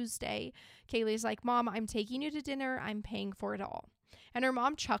that Tuesday. Kaylee's like, "Mom, I'm taking you to dinner. I'm paying for it all." And her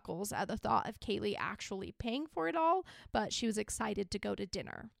mom chuckles at the thought of Kaylee actually paying for it all, but she was excited to go to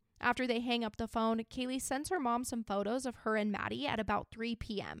dinner. After they hang up the phone, Kaylee sends her mom some photos of her and Maddie at about 3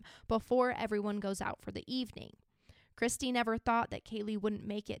 p.m. before everyone goes out for the evening. Christy never thought that Kaylee wouldn't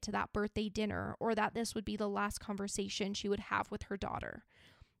make it to that birthday dinner or that this would be the last conversation she would have with her daughter.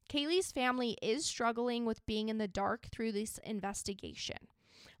 Kaylee's family is struggling with being in the dark through this investigation.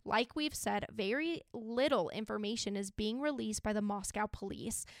 Like we've said, very little information is being released by the Moscow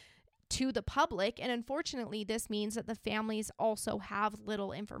police to the public, and unfortunately, this means that the families also have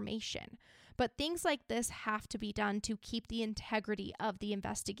little information. But things like this have to be done to keep the integrity of the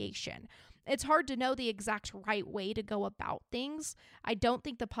investigation. It's hard to know the exact right way to go about things. I don't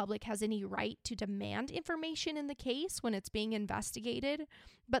think the public has any right to demand information in the case when it's being investigated,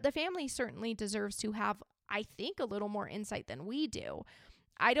 but the family certainly deserves to have, I think, a little more insight than we do.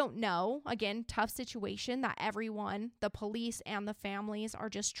 I don't know. Again, tough situation that everyone, the police and the families, are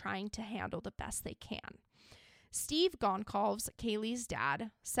just trying to handle the best they can. Steve Goncalves, Kaylee's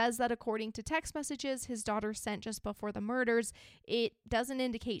dad, says that according to text messages his daughter sent just before the murders, it doesn't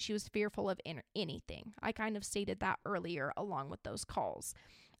indicate she was fearful of anything. I kind of stated that earlier along with those calls.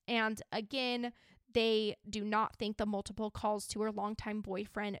 And again, they do not think the multiple calls to her longtime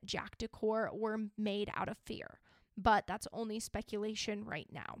boyfriend, Jack Decor, were made out of fear. But that's only speculation right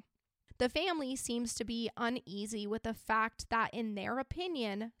now. The family seems to be uneasy with the fact that, in their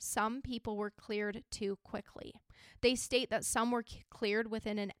opinion, some people were cleared too quickly. They state that some were cleared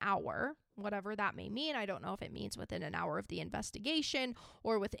within an hour, whatever that may mean. I don't know if it means within an hour of the investigation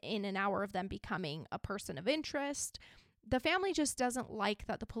or within an hour of them becoming a person of interest. The family just doesn't like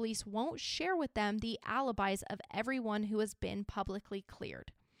that the police won't share with them the alibis of everyone who has been publicly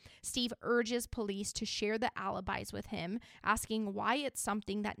cleared. Steve urges police to share the alibis with him, asking why it's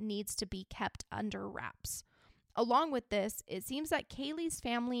something that needs to be kept under wraps. Along with this, it seems that Kaylee's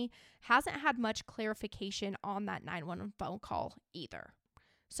family hasn't had much clarification on that 911 phone call either.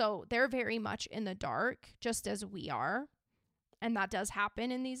 So they're very much in the dark, just as we are. And that does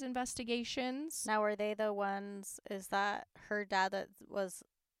happen in these investigations. Now, were they the ones, is that her dad that was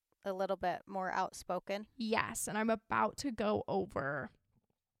a little bit more outspoken? Yes, and I'm about to go over.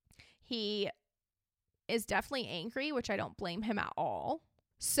 He is definitely angry, which I don't blame him at all.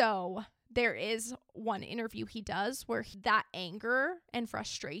 So there is one interview he does where that anger and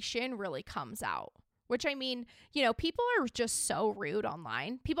frustration really comes out. Which, I mean, you know, people are just so rude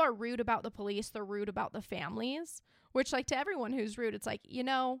online. People are rude about the police. They're rude about the families. Which, like, to everyone who's rude, it's like, you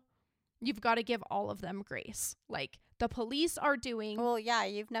know, you've got to give all of them grace. Like, the police are doing... Well, yeah,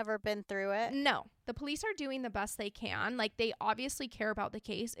 you've never been through it. No, the police are doing the best they can. Like, they obviously care about the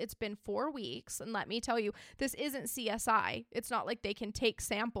case. It's been 4 weeks. And let me tell you, this isn't CSI. It's not like they can take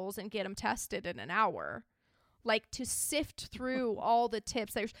samples and get them tested in an hour. Like, to sift through all the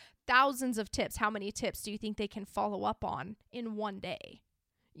tips. There's thousands of tips. How many tips do you think they can follow up on in one day?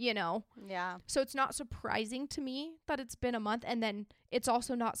 You know? Yeah. So it's not surprising to me that it's been a month. And then it's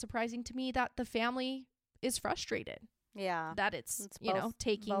also not surprising to me that the family is frustrated. Yeah. That it's you know,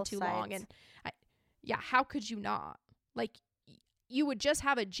 taking too long. And how could you not? Like, you would just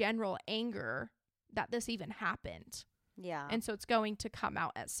have a general anger that this even happened. Yeah. And so it's going to come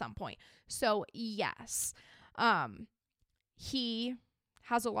out at some point. So yes, he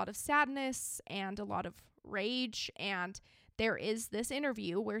has a lot of sadness and a lot of rage, and there is this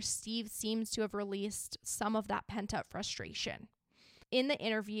interview where Steve seems to have released some of that pent-up frustration. In the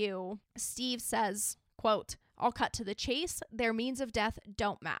interview, Steve says, quote, I'll cut to the chase. Their means of death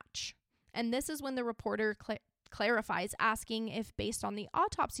don't match. And this is when the reporter clarifies, asking if based on the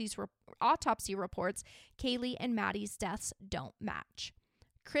autopsy reports, Kaylee and Maddie's deaths don't match.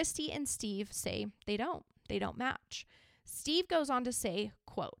 Christy and Steve say they don't match. Steve goes on to say,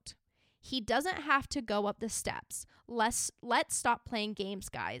 quote, "He doesn't have to go up the steps. Let's stop playing games,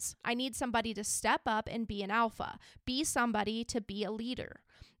 guys. I need somebody to step up and be an alpha. Be somebody to be a leader.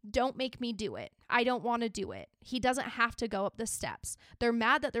 Don't make me do it. I don't want to do it. He doesn't have to go up the steps. They're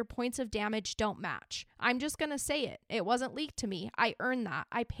mad that their points of damage don't match. I'm just going to say it. It wasn't leaked to me. I earned that.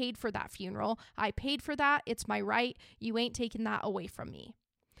 I paid for that funeral. I paid for that. It's my right. You ain't taking that away from me."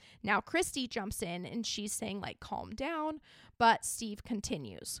 Now, Christy jumps in and she's saying, like, calm down. But Steve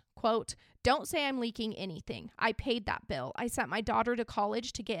continues, quote, "Don't say I'm leaking anything. I paid that bill. I sent my daughter to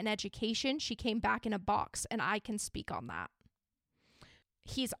college to get an education. She came back in a box, and I can speak on that."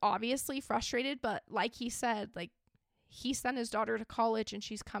 He's obviously frustrated, but like he said, like, he sent his daughter to college and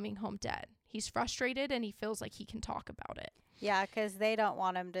she's coming home dead. He's frustrated and he feels like he can talk about it. Yeah, because they don't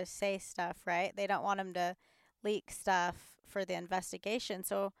want him to say stuff, right? They don't want him to leak stuff for the investigation.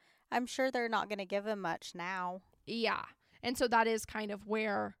 So I'm sure they're not going to give him much now. Yeah. And so that is kind of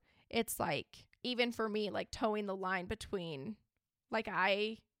where it's like, even for me, like towing the line between, like,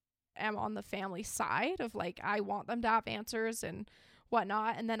 I am on the family side of, like, I want them to have answers and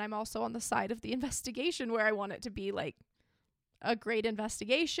whatnot. And then I'm also on the side of the investigation where I want it to be like a great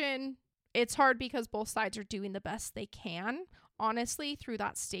investigation. It's hard because both sides are doing the best they can. Honestly, through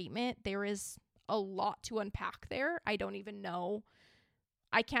that statement, there is a lot to unpack there. I don't even know.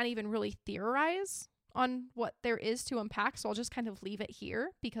 I can't even really theorize on what there is to unpack. So I'll just kind of leave it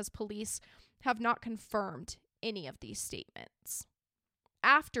here because police have not confirmed any of these statements.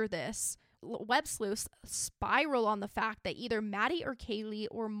 After this, web sleuths spiral on the fact that either Maddie or Kaylee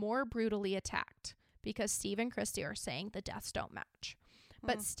were more brutally attacked because Steve and Christy are saying the deaths don't match.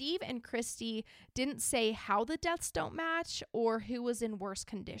 But Steve and Christy didn't say how the deaths don't match or who was in worse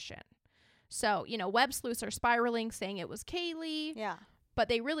condition. So, web sleuths are spiraling saying it was Kaylee. Yeah. But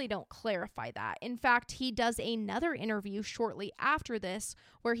they really don't clarify that. In fact, he does another interview shortly after this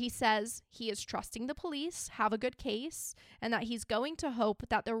where he says he is trusting the police, have a good case, and that he's going to hope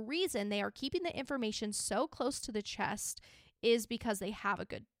that the reason they are keeping the information so close to the chest is because they have a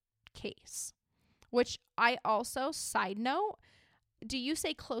good case. Which I also, side note, do you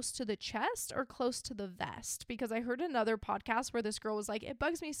say close to the chest or close to the vest? Because I heard another podcast where this girl was like, it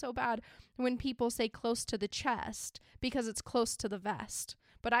bugs me so bad when people say close to the chest because it's close to the vest.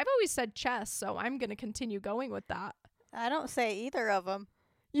 But I've always said chest, so I'm going to continue going with that. I don't say either of them.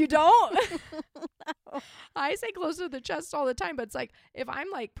 You don't? No. I say close to the chest all the time, but it's like if I'm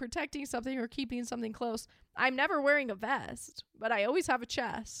like protecting something or keeping something close, I'm never wearing a vest, but I always have a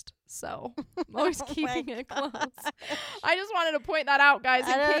chest. So I'm always keeping it close. I just wanted to point that out, guys,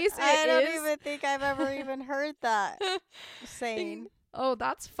 I don't even think I've ever even heard that saying. Oh,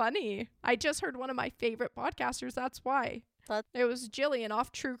 that's funny. I just heard one of my favorite podcasters. That's why. It was Jillian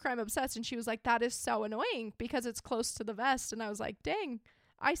off True Crime Obsessed, and she was like, that is so annoying because it's close to the vest. And I was like, dang,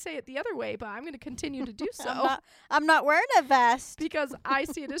 I say it the other way, but I'm going to continue to do so. I'm not wearing a vest. Because I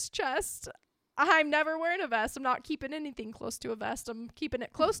see it as chest. I'm never wearing a vest. I'm not keeping anything close to a vest. I'm keeping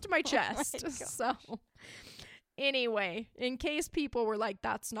it close to my chest. So anyway, in case people were like,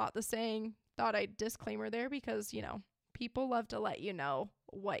 that's not the saying, thought I'd disclaimer there because, people love to let you know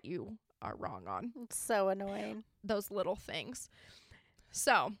what you are wrong on. It's so annoying. Those little things.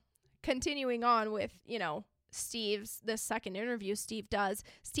 So continuing on with, this second interview Steve does.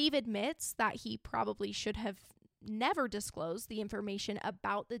 Steve admits that he probably should have never disclosed the information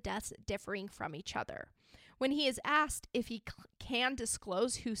about the deaths differing from each other. When he is asked if he can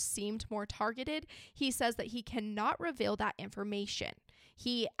disclose who seemed more targeted, he says that he cannot reveal that information.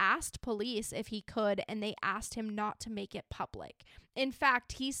 He asked police if he could, and they asked him not to make it public. In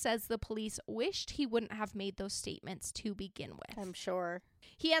fact, he says the police wished he wouldn't have made those statements to begin with. I'm sure.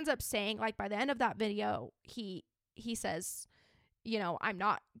 He ends up saying, like, by the end of that video, he says, I'm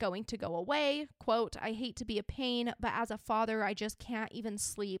not going to go away. Quote, I hate to be a pain, but as a father, I just can't even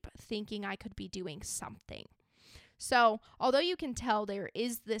sleep thinking I could be doing something. So although you can tell there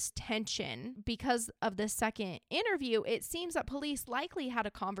is this tension because of the second interview, it seems that police likely had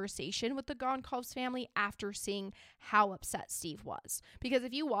a conversation with the Goncalves family after seeing how upset Steve was. Because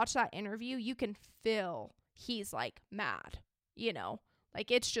if you watch that interview, you can feel he's like mad, like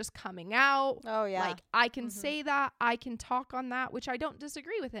it's just coming out. Oh yeah. Like I can say that, I can talk on that, which I don't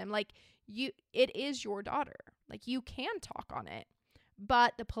disagree with him. Like it is your daughter. Like you can talk on it,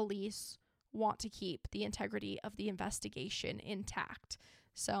 but the police want to keep the integrity of the investigation intact.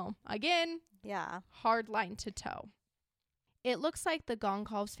 So, again, hard line to toe. It looks like the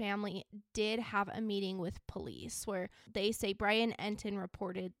Goncalves family did have a meeting with police where they say Brian Enton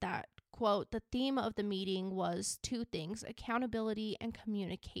reported that, quote, the theme of the meeting was two things, accountability and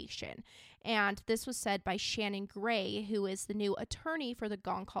communication. And this was said by Shannon Gray, who is the new attorney for the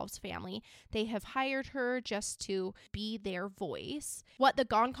Goncalves family. They have hired her just to be their voice. What the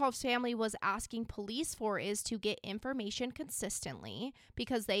Goncalves family was asking police for is to get information consistently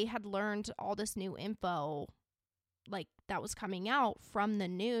because they had learned all this new info like that was coming out from the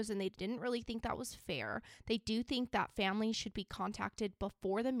news, and they didn't really think that was fair. They do think that families should be contacted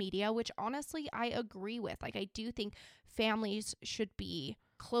before the media, which honestly I agree with. Like, I do think families should be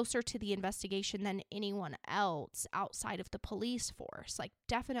closer to the investigation than anyone else outside of the police force, like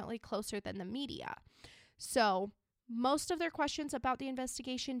definitely closer than the media. So most of their questions about the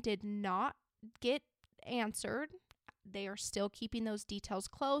investigation did not get answered. They are still keeping those details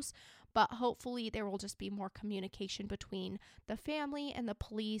close, but hopefully there will just be more communication between the family and the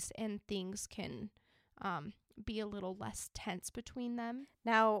police, and things can be a little less tense between them.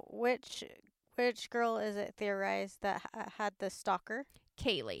 Now, which girl is it theorized that had the stalker?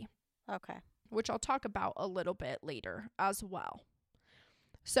 Kaylee. Okay. Which I'll talk about a little bit later as well.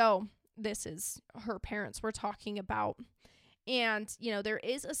 So this is her parents we're talking about. And, you know, there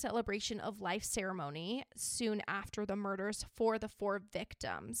is a celebration of life ceremony soon after the murders for the 4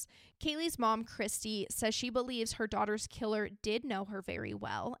 victims. Kaylee's mom, Christy, says she believes her daughter's killer did know her very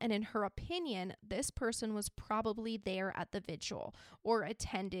well. And in her opinion, this person was probably there at the vigil or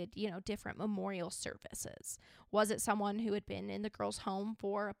attended, you know, different memorial services. Was it someone who had been in the girl's home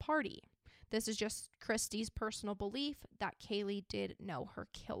for a party? This is just Christy's personal belief that Kaylee did know her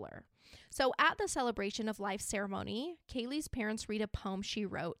killer. So at the celebration of life ceremony, Kaylee's parents read a poem she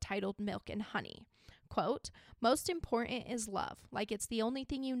wrote titled Milk and Honey. Quote, most important is love, like it's the only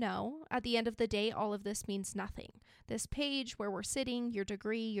thing you know. At the end of the day, all of this means nothing. This page where we're sitting, your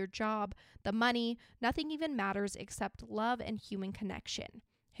degree, your job, the money, nothing even matters except love and human connection.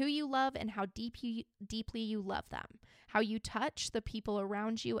 Who you love and how deeply you love them. How you touch the people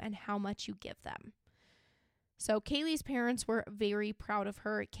around you and how much you give them. So Kaylee's parents were very proud of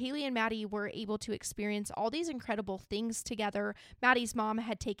her. Kaylee and Maddie were able to experience all these incredible things together. Maddie's mom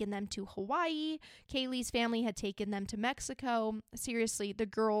had taken them to Hawaii. Kaylee's family had taken them to Mexico. Seriously, the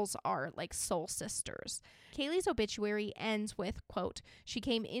girls are like soul sisters. Kaylee's obituary ends with, quote, she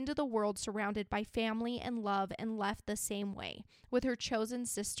came into the world surrounded by family and love and left the same way, with her chosen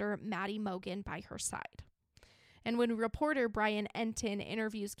sister, Maddie Mogen, by her side. And when reporter Brian Enton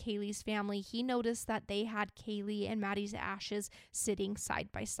interviews Kaylee's family, he noticed that they had Kaylee and Maddie's ashes sitting side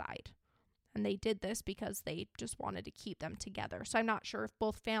by side. And they did this because they just wanted to keep them together. So I'm not sure if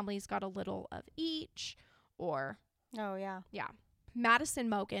both families got a little of each or... Oh, yeah. Yeah. Madison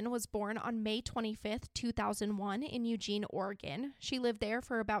Mogen was born on May 25th, 2001 in Eugene, Oregon. She lived there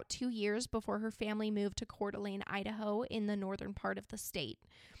for about 2 years before her family moved to Coeur d'Alene, Idaho, in the northern part of the state.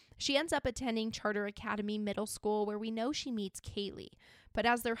 She ends up attending Charter Academy Middle School, where we know she meets Kaylee. But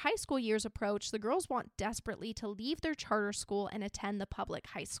as their high school years approach, the girls want desperately to leave their charter school and attend the public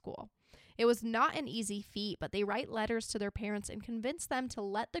high school. It was not an easy feat, but they write letters to their parents and convince them to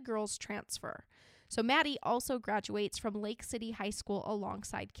let the girls transfer. So Maddie also graduates from Lake City High School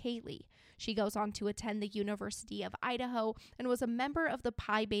alongside Kaylee. She goes on to attend the University of Idaho and was a member of the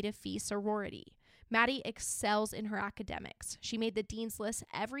Pi Beta Phi sorority. Maddie excels in her academics. She made the dean's list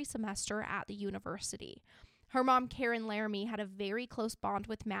every semester at the university. Her mom, Karen Laramie, had a very close bond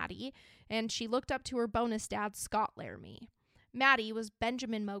with Maddie, and she looked up to her bonus dad, Scott Laramie. Maddie was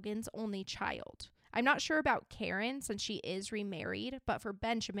Benjamin Mogen's only child. I'm not sure about Karen since she is remarried, but for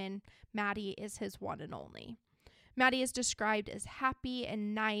Benjamin, Maddie is his one and only. Maddie is described as happy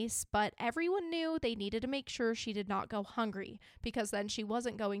and nice, but everyone knew they needed to make sure she did not go hungry because then she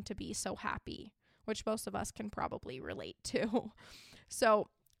wasn't going to be so happy, which most of us can probably relate to. So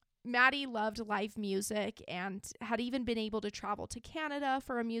Maddie loved live music and had even been able to travel to Canada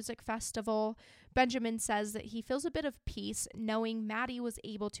for a music festival. Benjamin says that he feels a bit of peace knowing Maddie was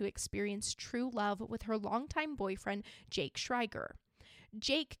able to experience true love with her longtime boyfriend, Jake Schreiger.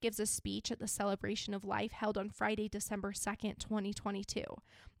 Jake gives a speech at the celebration of life held on Friday, December 2nd, 2022.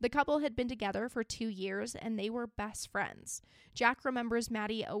 The couple had been together for 2 years and they were best friends. Jack remembers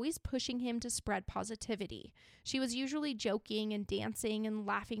Maddie always pushing him to spread positivity. She was usually joking and dancing and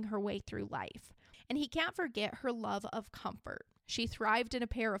laughing her way through life. And he can't forget her love of comfort. She thrived in a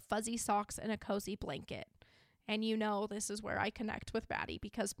pair of fuzzy socks and a cozy blanket. And you know, this is where I connect with Maddie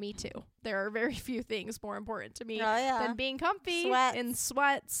because me too. There are very few things more important to me than being comfy in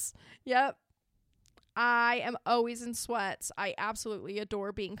sweats. Yep. I am always in sweats. I absolutely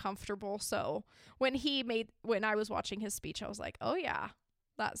adore being comfortable. So when I was watching his speech, I was like, oh yeah,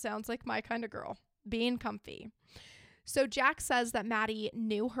 that sounds like my kind of girl, being comfy. So Jack says that Maddie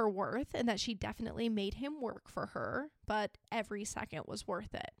knew her worth and that she definitely made him work for her, but every second was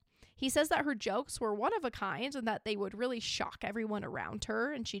worth it. He says that her jokes were one of a kind and that they would really shock everyone around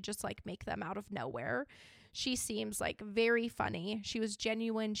her, and she'd just like make them out of nowhere. She seems like very funny. She was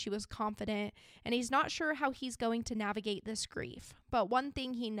genuine. She was confident, and he's not sure how he's going to navigate this grief. But one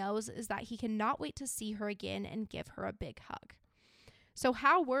thing he knows is that he cannot wait to see her again and give her a big hug. So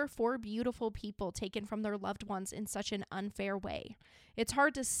how were 4 beautiful people taken from their loved ones in such an unfair way? It's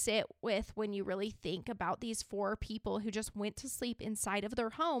hard to sit with when you really think about these 4 people who just went to sleep inside of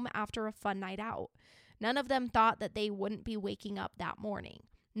their home after a fun night out. None of them thought that they wouldn't be waking up that morning.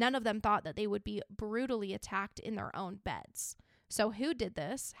 None of them thought that they would be brutally attacked in their own beds. So who did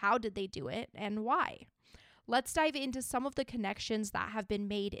this? How did they do it? And why? Let's dive into some of the connections that have been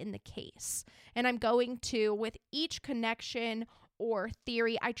made in the case. And I'm going to, with each connection or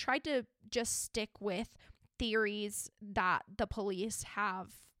theory, I tried to just stick with theories that the police have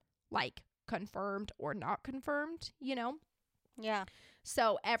like confirmed or not confirmed, you know? Yeah.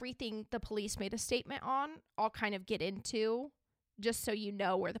 So everything the police made a statement on, I'll kind of get into just so you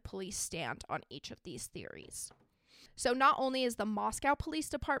know where the police stand on each of these theories. So not only is the Moscow Police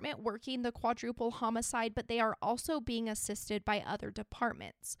Department working the quadruple homicide, but they are also being assisted by other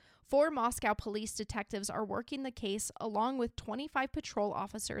departments. 4 Moscow police detectives are working the case along with 25 patrol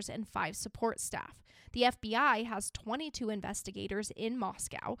officers and 5 support staff. The FBI has 22 investigators in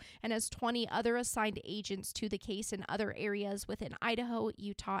Moscow and has 20 other assigned agents to the case in other areas within Idaho,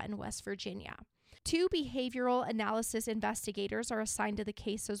 Utah, and West Virginia. 2 behavioral analysis investigators are assigned to the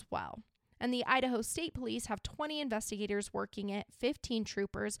case as well. And the Idaho State Police have 20 investigators working it, 15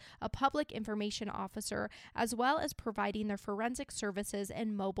 troopers, a public information officer, as well as providing their forensic services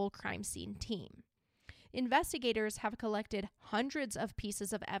and mobile crime scene team. Investigators have collected hundreds of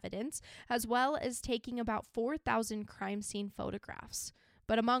pieces of evidence, as well as taking about 4,000 crime scene photographs.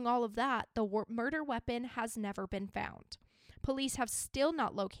 But among all of that, the murder weapon has never been found. Police have still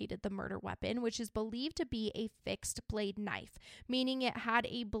not located the murder weapon, which is believed to be a fixed blade knife, meaning it had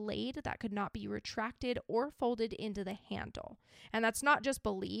a blade that could not be retracted or folded into the handle. And that's not just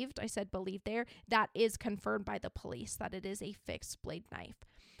believed, I said believed there, that is confirmed by the police that it is a fixed blade knife.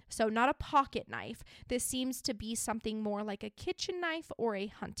 So not a pocket knife. This seems to be something more like a kitchen knife or a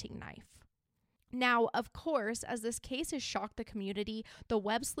hunting knife. Now, of course, as this case has shocked the community, the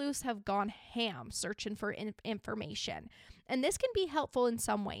web sleuths have gone ham searching for information. And this can be helpful in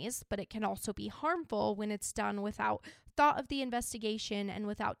some ways, but it can also be harmful when it's done without thought of the investigation and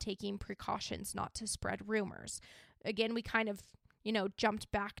without taking precautions not to spread rumors. Again, we kind of,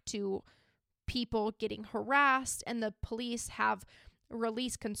 jumped back to people getting harassed, and the police have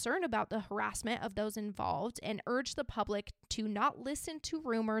released concern about the harassment of those involved and urge the public to not listen to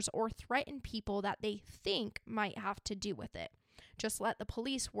rumors or threaten people that they think might have to do with it. Just let the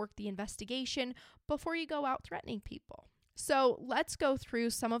police work the investigation before you go out threatening people. So let's go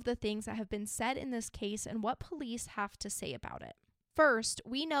through some of the things that have been said in this case and what police have to say about it. First,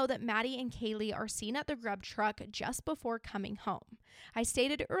 we know that Maddie and Kaylee are seen at the grub truck just before coming home. I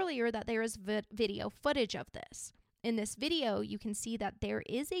stated earlier that there is video footage of this. In this video, you can see that there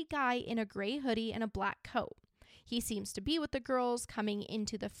is a guy in a gray hoodie and a black coat. He seems to be with the girls, coming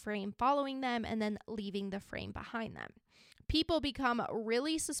into the frame following them and then leaving the frame behind them. People become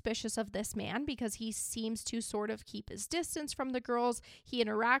really suspicious of this man because he seems to sort of keep his distance from the girls. He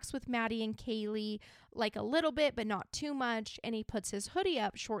interacts with Maddie and Kaylee like a little bit, but not too much, and he puts his hoodie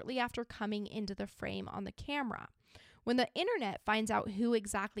up shortly after coming into the frame on the camera. When the internet finds out who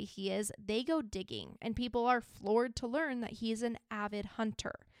exactly he is, they go digging, and people are floored to learn that he is an avid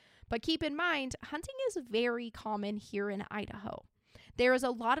hunter. But keep in mind, hunting is very common here in Idaho. There is a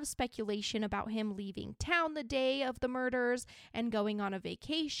lot of speculation about him leaving town the day of the murders and going on a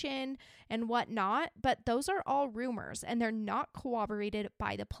vacation and whatnot, but those are all rumors, and they're not corroborated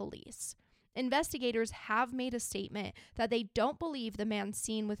by the police. Investigators have made a statement that they don't believe the man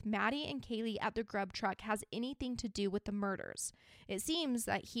seen with Maddie and Kaylee at the grub truck has anything to do with the murders. It seems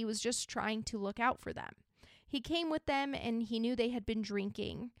that he was just trying to look out for them. He came with them and he knew they had been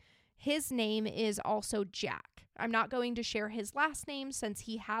drinking. His name is also Jack. I'm not going to share his last name since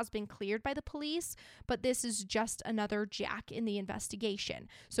he has been cleared by the police, but this is just another Jack in the investigation.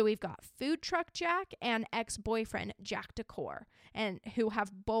 So we've got food truck Jack and ex-boyfriend Jack Decor, and who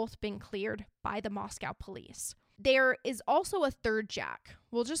have both been cleared by the Moscow police. There is also a third Jack.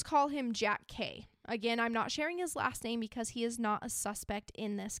 We'll just call him Jack K. Again, I'm not sharing his last name because he is not a suspect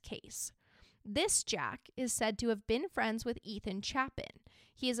in this case. This Jack is said to have been friends with Ethan Chapin.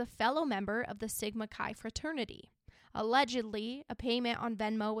 He is a fellow member of the Sigma Chi fraternity. Allegedly, a payment on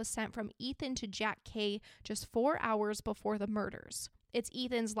Venmo was sent from Ethan to Jack K just 4 hours before the murders. It's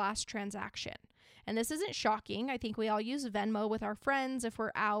Ethan's last transaction. And this isn't shocking. I think we all use Venmo with our friends if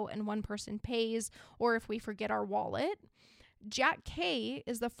we're out and one person pays, or if we forget our wallet. Jack K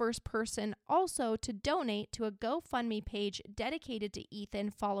is the first person also to donate to a GoFundMe page dedicated to Ethan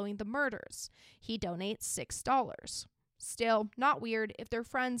following the murders. He donates $6. Still, not weird. If they're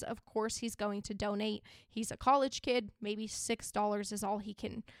friends, of course he's going to donate. He's a college kid. Maybe $6 is all he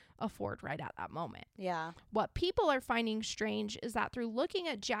can afford right at that moment. Yeah. What people are finding strange is that through looking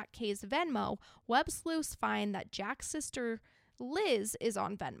at Jack K's Venmo, web sleuths find that Jack's sister Liz is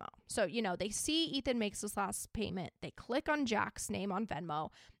on Venmo. So, they see Ethan makes his last payment. They click on Jack's name on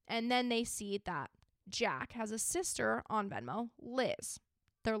Venmo, and then they see that Jack has a sister on Venmo, Liz.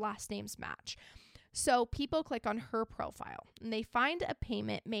 Their last names match. So people click on her profile, and they find a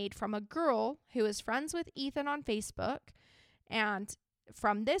payment made from a girl who is friends with Ethan on Facebook. And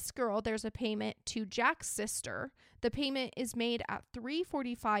from this girl, there's a payment to Jack's sister. The payment is made at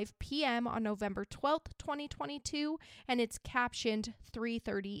 3:45 p.m. on November 12th, 2022, and it's captioned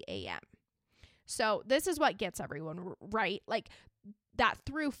 3:30 a.m. So this is what gets everyone right. Like, that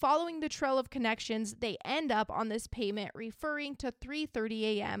through following the trail of connections, they end up on this payment referring to 3:30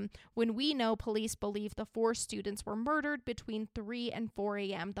 a.m. when we know police believe the 4 students were murdered between 3 and 4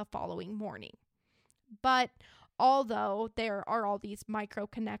 a.m. the following morning. But although there are all these micro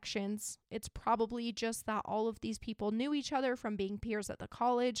connections, it's probably just that all of these people knew each other from being peers at the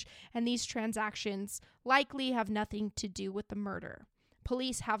college, and these transactions likely have nothing to do with the murder.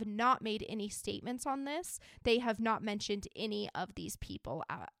 Police have not made any statements on this. They have not mentioned any of these people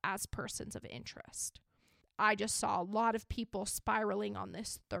as persons of interest. I just saw a lot of people spiraling on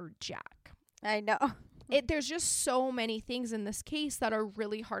this third Jack. I know. There's just so many things in this case that are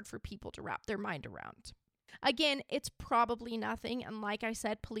really hard for people to wrap their mind around. Again, it's probably nothing. And like I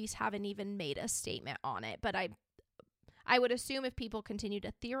said, police haven't even made a statement on it. But I would assume if people continue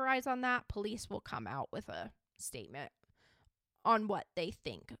to theorize on that, police will come out with a statement on what they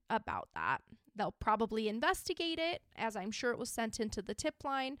think about that. They'll probably investigate it, as I'm sure it was sent into the tip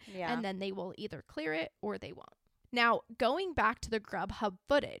line, and then they will either clear it or they won't. Now, going back to the Grubhub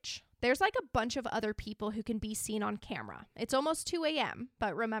footage, there's like a bunch of other people who can be seen on camera. It's almost 2 a.m.,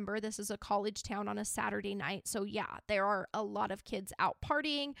 but remember, this is a college town on a Saturday night, so yeah, there are a lot of kids out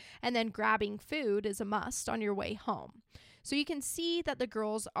partying, and then grabbing food is a must on your way home. So you can see that the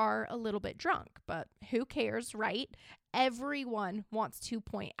girls are a little bit drunk, but who cares, right? Everyone wants to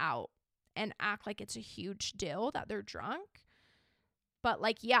point out and act like it's a huge deal that they're drunk. But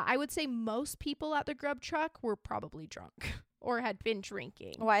I would say most people at the Grub truck were probably drunk or had been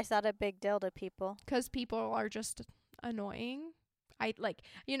drinking. Why is that a big deal to people? Because people are just annoying.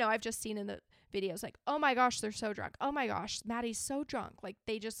 I've just seen in the videos oh my gosh, they're so drunk. Oh my gosh, Maddie's so drunk.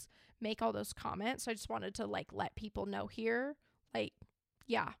 They just make all those comments. So I just wanted to let people know here,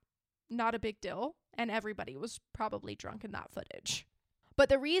 not a big deal. And everybody was probably drunk in that footage. But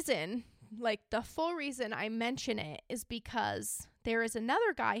the reason, the full reason I mention it is because there is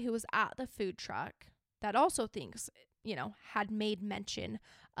another guy who was at the food truck that also thinks, had made mention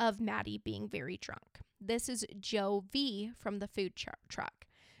of Maddie being very drunk. This is Joe V from the food truck.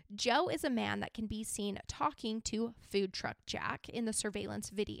 Joe is a man that can be seen talking to Food Truck Jack in the surveillance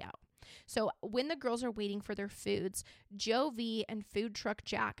video. So when the girls are waiting for their foods, Joe V and Food Truck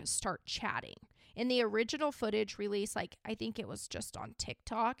Jack start chatting. In the original footage release, I think it was just on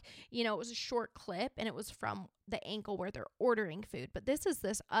TikTok, it was a short clip and it was from the angle where they're ordering food. But this is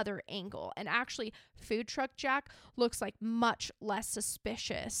this other angle. And actually, Food Truck Jack looks much less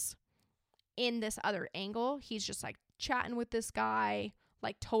suspicious in this other angle. He's just chatting with this guy,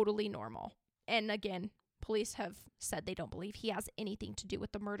 totally normal. And again, police have said they don't believe he has anything to do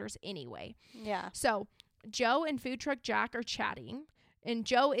with the murders anyway. Yeah. So Joe and Food Truck Jack are chatting. And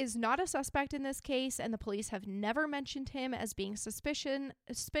Joe is not a suspect in this case, and the police have never mentioned him as being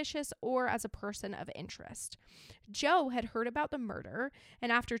suspicious or as a person of interest. Joe had heard about the murder,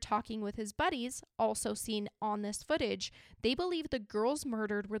 and after talking with his buddies, also seen on this footage, they believe the girls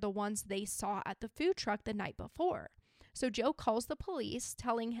murdered were the ones they saw at the food truck the night before. So Joe calls the police,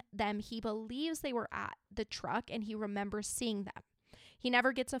 telling them he believes they were at the truck and he remembers seeing them. He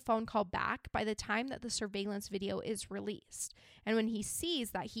never gets a phone call back by the time that the surveillance video is released. And when he sees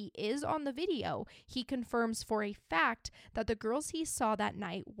that he is on the video, he confirms for a fact that the girls he saw that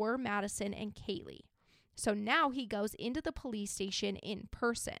night were Madison and Kaylee. So now he goes into the police station in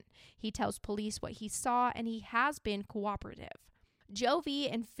person. He tells police what he saw and he has been cooperative. Joe V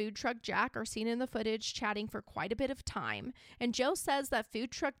and Food Truck Jack are seen in the footage chatting for quite a bit of time, and Joe says that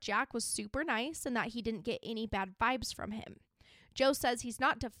Food Truck Jack was super nice and that he didn't get any bad vibes from him. Joe says he's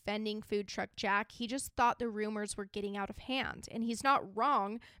not defending Food Truck Jack, he just thought the rumors were getting out of hand, and he's not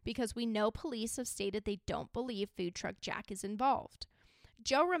wrong because we know police have stated they don't believe Food Truck Jack is involved.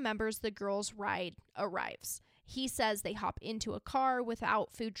 Joe remembers the girls' ride arrives. He says they hop into a car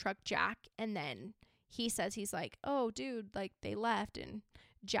without Food Truck Jack, and then he says he's like, oh, dude, like they left, and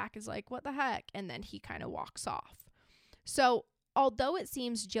Jack is like, what the heck? And then he kind of walks off. So although it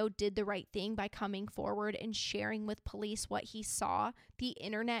seems Joe did the right thing by coming forward and sharing with police what he saw, the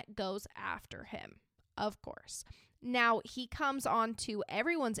internet goes after him, of course. Now, he comes onto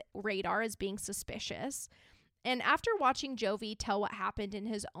everyone's radar as being suspicious. And after watching Joe V tell what happened in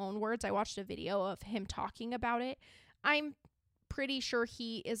his own words, I watched a video of him talking about it. I'm pretty sure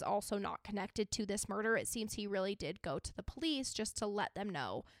he is also not connected to this murder. It seems he really did go to the police just to let them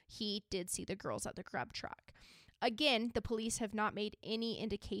know he did see the girls at the grub truck. Again, the police have not made any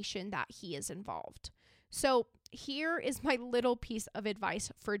indication that he is involved. So here is my little piece of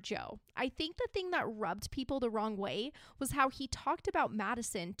advice for Joe. I think the thing that rubbed people the wrong way was how he talked about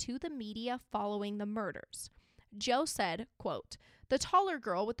Madison to the media following the murders. Joe said, quote, "The taller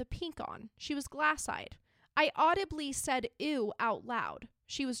girl with the pink on, she was glass-eyed. I audibly said ew out loud.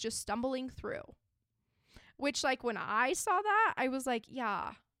 She was just stumbling through." Which, like, when I saw that, I was like,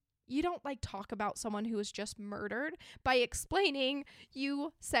 yeah, you don't, like, talk about someone who was just murdered by explaining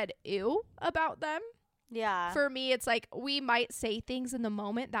you said ew about them. Yeah. For me, it's like, we might say things in the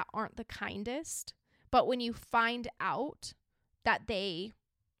moment that aren't the kindest, but when you find out that they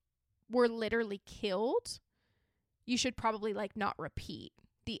were literally killed, you should probably, like, not repeat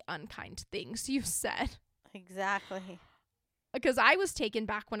the unkind things you said. Exactly. Because I was taken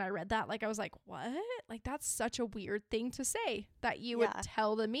back when I read that. Like, I was like, what? Like, that's such a weird thing to say, that you would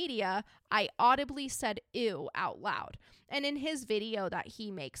tell the media, I audibly said ew out loud. And in his video that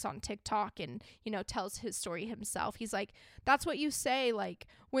he makes on TikTok and, you know, tells his story himself, he's like, that's what you say, like,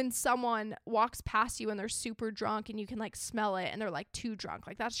 when someone walks past you and they're super drunk and you can, like, smell it and they're, like, too drunk.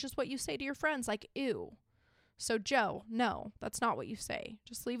 Like, that's just what you say to your friends, like, ew. So, Joe, no, that's not what you say.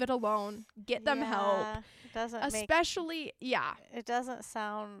 Just leave it alone. Get them help. It doesn't It doesn't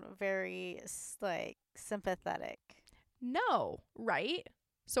sound very, like, sympathetic. No, right?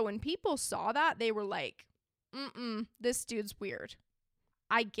 So when people saw that, they were like, this dude's weird.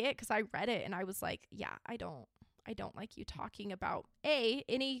 I get, because I read it and I was like, yeah, I don't like you talking about,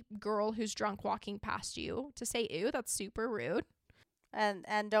 any girl who's drunk walking past you to say ew. That's super rude.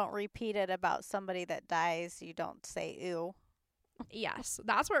 And don't repeat it about somebody that dies. You don't say ew. Yes,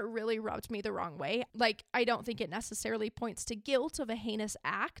 that's where it really rubbed me the wrong way. Like, I don't think it necessarily points to guilt of a heinous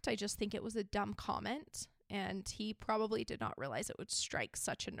act. I just think it was a dumb comment, and he probably did not realize it would strike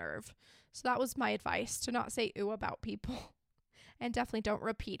such a nerve. So that was my advice, to not say ew about people, and definitely don't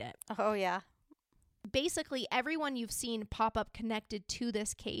repeat it. Oh, yeah. Basically, everyone you've seen pop up connected to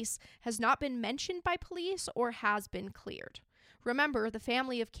this case has not been mentioned by police or has been cleared. Remember, the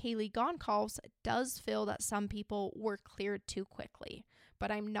family of Kaylee Goncalves does feel that some people were cleared too quickly,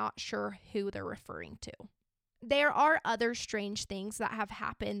 but I'm not sure who they're referring to. There are other strange things that have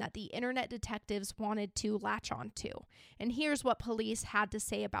happened that the internet detectives wanted to latch onto, and here's what police had to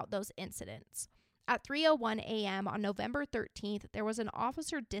say about those incidents. At 3:01 a.m. on November 13th, there was an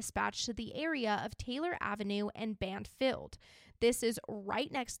officer dispatched to the area of Taylor Avenue and Band Field. This is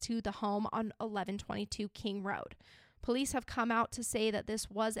right next to the home on 1122 King Road. Police have come out to say that this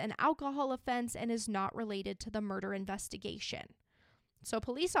was an alcohol offense and is not related to the murder investigation. So a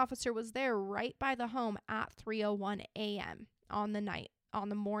police officer was there right by the home at 3:01 a.m. on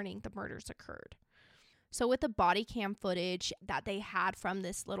the morning the murders occurred. So with the body cam footage that they had from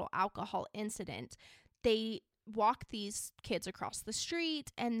this little alcohol incident, they walked these kids across the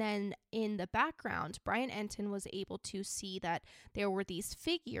street, and then in the background, Brian Enton was able to see that there were these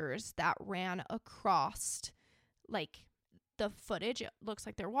figures that ran across, like, the footage. It looks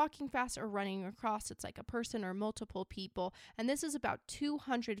like they're walking fast or running across. It's like a person or multiple people. And this is about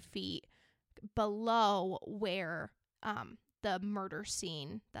 200 feet below where the murder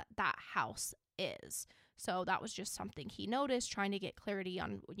scene, that house is. So that was just something he noticed, trying to get clarity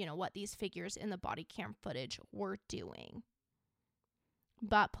on, you know, what these figures in the body cam footage were doing.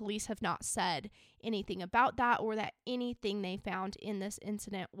 But police have not said anything about that, or that anything they found in this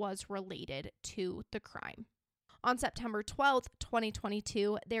incident was related to the crime. On September 12th,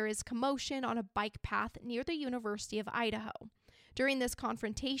 2022, there is commotion on a bike path near the University of Idaho. During this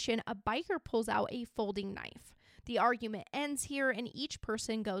confrontation, a biker pulls out a folding knife. The argument ends here, and each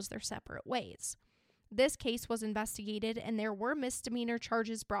person goes their separate ways. This case was investigated and there were misdemeanor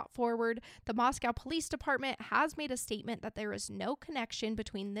charges brought forward. The Moscow Police Department has made a statement that there is no connection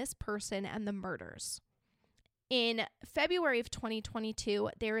between this person and the murders. In February of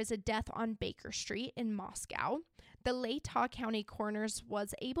 2022, there is a death on Baker Street in Moscow. The Latah County coroners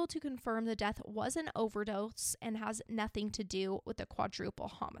was able to confirm the death was an overdose and has nothing to do with the quadruple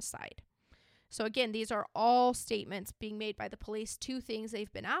homicide. So again, these are all statements being made by the police to things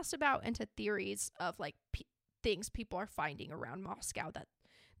they've been asked about and to theories of like things people are finding around Moscow that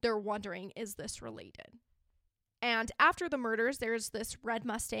they're wondering, is this related? And after the murders, there's this red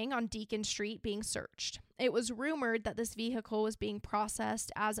Mustang on Deacon Street being searched. It was rumored that this vehicle was being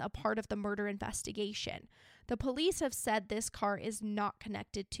processed as a part of the murder investigation. The police have said this car is not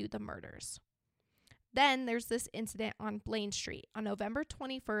connected to the murders. Then there's this incident on Blaine Street on November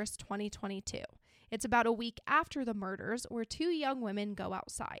 21st, 2022. It's about a week after the murders where two young women go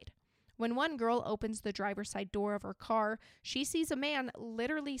outside. When one girl opens the driver's side door of her car, she sees a man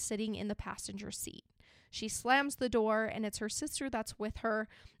literally sitting in the passenger seat. She slams the door and it's her sister that's with her,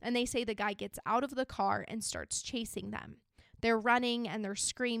 and they say the guy gets out of the car and starts chasing them. They're running and they're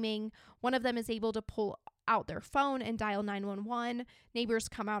screaming. One of them is able to pull out their phone and dial 911. Neighbors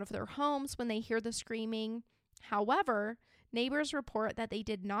come out of their homes when they hear the screaming. However, neighbors report that they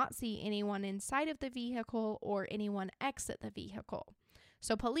did not see anyone inside of the vehicle or anyone exit the vehicle.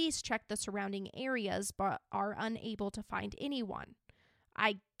 So police check the surrounding areas but are unable to find anyone.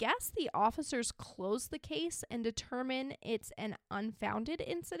 I guess the officers close the case and determine it's an unfounded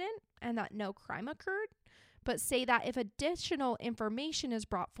incident and that no crime occurred, but say that if additional information is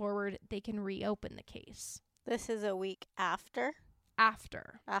brought forward, they can reopen the case. This is a week after?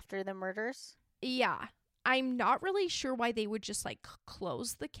 After the murders? Yeah. I'm not really sure why they would just like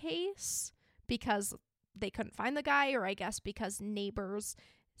close the case, because they couldn't find the guy, or I guess because neighbors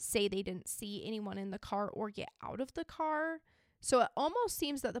say they didn't see anyone in the car or get out of the car. So it almost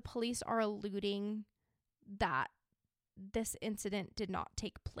seems that the police are alluding that this incident did not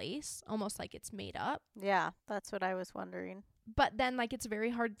take place, almost like it's made up. Yeah, that's what I was wondering. But then, like, it's very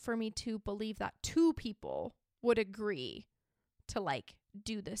hard for me to believe that two people would agree to, like,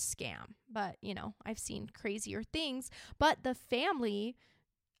 do this scam. But, you know, I've seen crazier things. But the family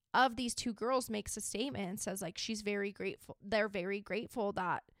of these two girls makes a statement and says, like, she's very grateful. They're very grateful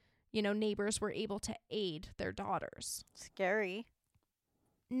that, you know, neighbors were able to aid their daughters. Scary.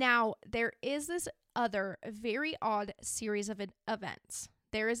 Now, there is this other very odd series of events.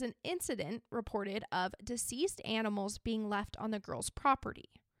 There is an incident reported of deceased animals being left on the girls' property.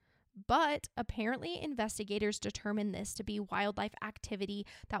 But apparently investigators determined this to be wildlife activity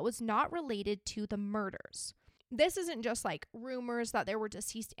that was not related to the murders. This isn't just like rumors that there were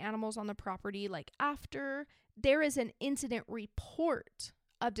deceased animals on the property like after. There is an incident report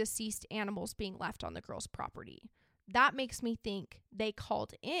of deceased animals being left on the girls' property. That makes me think they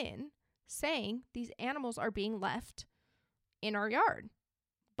called in saying these animals are being left in our yard.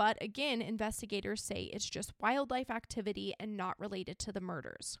 But again, investigators say it's just wildlife activity and not related to the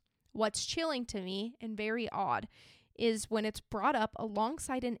murders. What's chilling to me and very odd is when it's brought up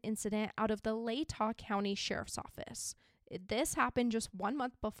alongside an incident out of the Latah County Sheriff's Office. This happened just 1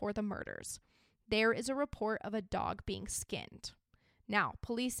 month before the murders. There is a report of a dog being skinned. Now,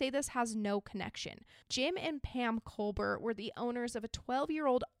 police say this has no connection. Jim and Pam Colbert were the owners of a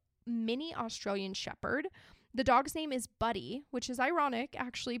 12-year-old mini Australian Shepherd. The dog's name is Buddy, which is ironic,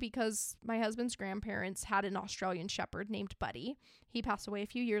 actually, because my husband's grandparents had an Australian Shepherd named Buddy. He passed away a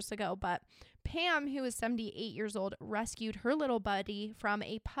few years ago, but Pam, who is 78 years old, rescued her little Buddy from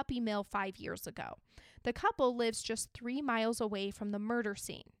a puppy mill 5 years ago. The couple lives just 3 miles away from the murder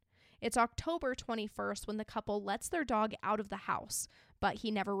scene. It's October 21st when the couple lets their dog out of the house, but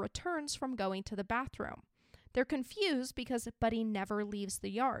he never returns from going to the bathroom. They're confused because Buddy never leaves the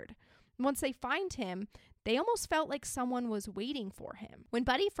yard. Once they find him, they almost felt like someone was waiting for him. When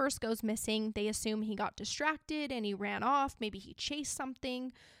Buddy first goes missing, they assume he got distracted and he ran off. Maybe he chased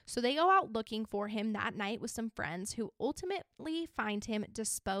something. So they go out looking for him that night with some friends who ultimately find him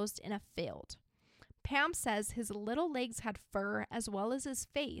disposed in a field. Pam says his little legs had fur as well as his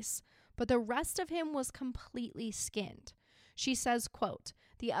face, but the rest of him was completely skinned. She says, quote,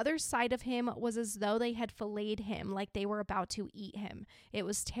 "The other side of him was as though they had filleted him like they were about to eat him. It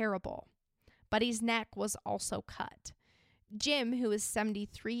was terrible." Buddy's neck was also cut. Jim, who is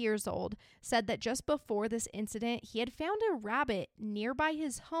 73 years old, said that just before this incident, he had found a rabbit nearby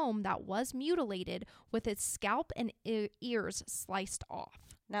his home that was mutilated with its scalp and ears sliced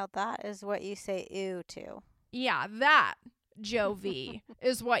off. Now that is what you say ew to. Yeah, that, Joe V,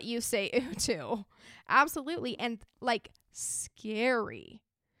 is what you say ew to. Absolutely. And like scary.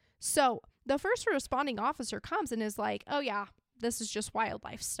 So The first responding officer comes and is like, oh yeah, this is just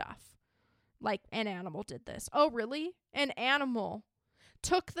wildlife stuff. Like, an animal did this. Oh, really? An animal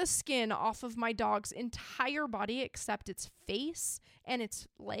took the skin off of my dog's entire body except its face and its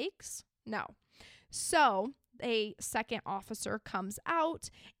legs? No. So a second officer comes out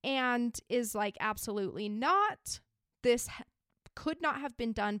and is like, absolutely not. This could not have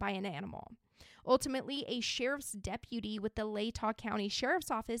been done by an animal. Ultimately, a sheriff's deputy with the Latah County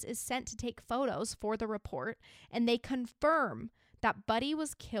Sheriff's Office is sent to take photos for the report, and they confirm that Buddy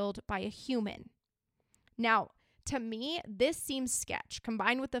was killed by a human. Now, to me, this seems sketch,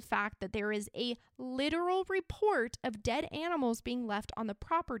 combined with the fact that there is a literal report of dead animals being left on the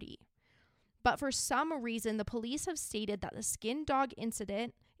property. But for some reason, the police have stated that the skin dog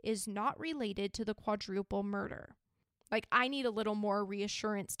incident is not related to the Quadruple murder. Like, I need a little more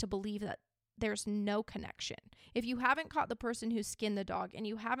reassurance to believe that there's no connection. If you haven't caught the person who skinned the dog and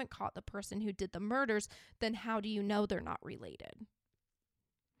you haven't caught the person who did the murders, then how do you know they're not related?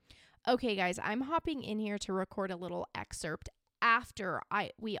 Okay, guys, I'm hopping in here to record a little excerpt after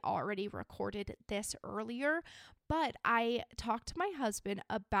we already recorded this earlier, but I talked to my husband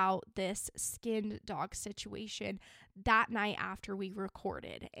about this skinned dog situation that night after we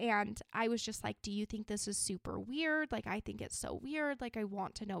recorded, and I was just like, do you think this is super weird? Like, I think it's so weird. Like, I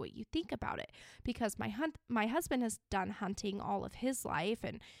want to know what you think about it, because my husband has done hunting all of his life,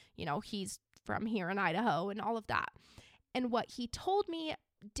 and, you know, he's from here in Idaho and all of that. And what he told me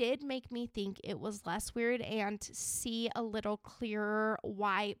did make me think it was less weird and see a little clearer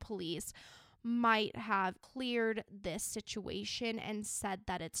why police might have cleared this situation and said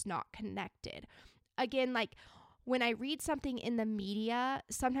that it's not connected. Again, like, when I read something in the media,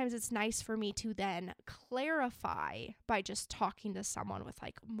 sometimes it's nice for me to then clarify by just talking to someone with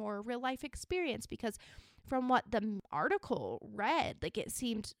like more real life experience, because from what the article read, like, it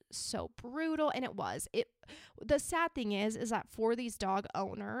seemed so brutal, and it was. The sad thing is that for these dog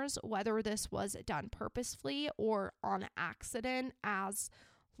owners, whether this was done purposefully or on accident as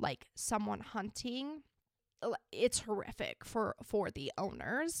like someone hunting, it's horrific for the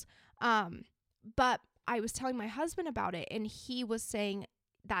owners. But I was telling my husband about it, and he was saying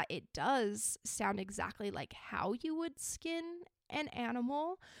that it does sound exactly like how you would skin an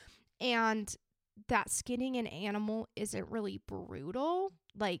animal, and that skinning an animal isn't really brutal.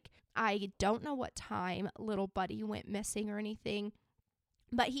 Like, I don't know what time little Buddy went missing or anything,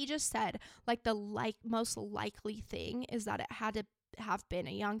 but he just said, like, the most likely thing is that it had to have been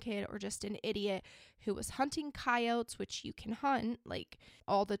a young kid or just an idiot who was hunting coyotes, which you can hunt like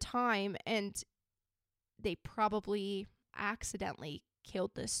all the time, and they probably accidentally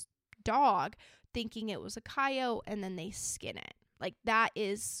killed this dog thinking it was a coyote, and then they skin it. Like, that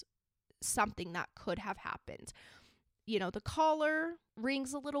is something that could have happened. You know, the collar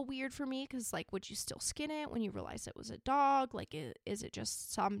rings a little weird for me, because, like, would you still skin it when you realize it was a dog? Like, is it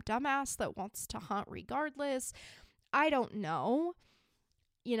just some dumbass that wants to hunt regardless? I don't know.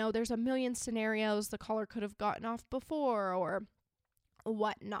 You know, there's a million scenarios. The collar could have gotten off before or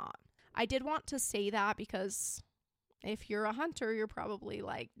whatnot. I did want to say that because if you're a hunter, you're probably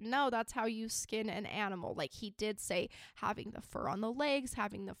like, no, that's how you skin an animal. Like, he did say having the fur on the legs,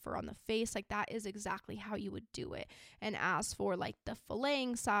 having the fur on the face, like, that is exactly how you would do it. And as for like the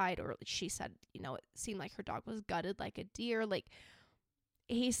filleting side, or she said, you know, it seemed like her dog was gutted like a deer. Like,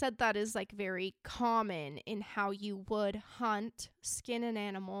 he said that is like very common in how you would hunt, skin an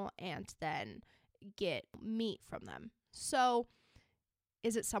animal, and then get meat from them. So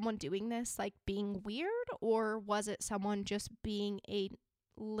is it someone doing this, like, being weird, or was it someone just being a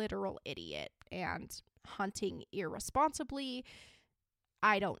literal idiot and hunting irresponsibly?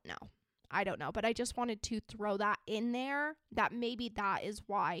 I don't know, but I just wanted to throw that in there, that maybe that is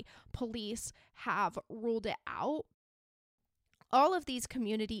why police have ruled it out. All of these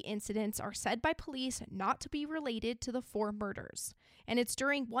community incidents are said by police not to be related to the 4 murders. And it's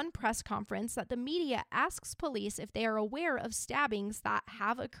during one press conference that the media asks police if they are aware of stabbings that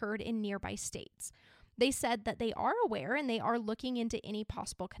have occurred in nearby states. They said that they are aware and they are looking into any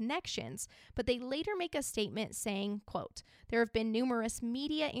possible connections, but they later make a statement saying, quote, "There have been numerous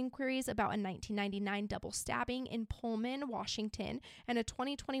media inquiries about a 1999 double stabbing in Pullman, Washington, and a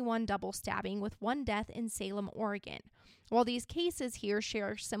 2021 double stabbing with 1 death in Salem, Oregon. While these cases here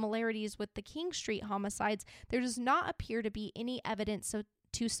share similarities with the King Street homicides, there does not appear to be any evidence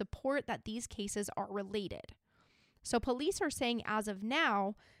to support that these cases are related." So police are saying as of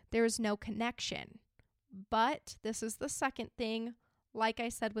now, there is no connection. But this is the second thing, like I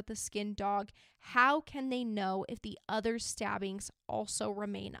said with the skinned dog, how can they know if the other stabbings also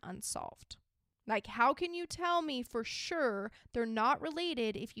remain unsolved? Like, how can you tell me for sure they're not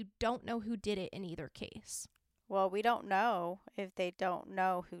related if you don't know who did it in either case? Well, we don't know if they don't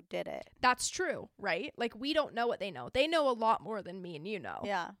know who did it. That's true, right? Like, we don't know what they know. They know a lot more than me and you know.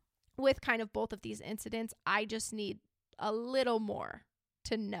 Yeah. With kind of both of these incidents, I just need a little more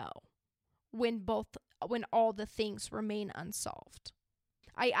to know when all the things remain unsolved.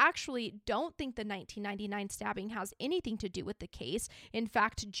 I actually don't think the 1999 stabbing has anything to do with the case. In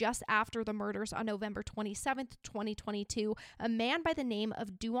fact, just after the murders on November 27th, 2022, a man by the name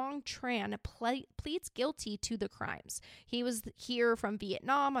of Duong Tran pleads guilty to the crimes. He was here from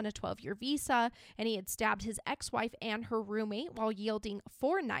Vietnam on a 12-year visa, and he had stabbed his ex-wife and her roommate while wielding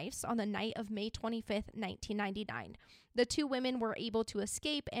 4 knives on the night of May 25th, 1999. The 2 women were able to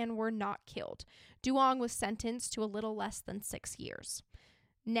escape and were not killed. Duong was sentenced to a little less than 6 years.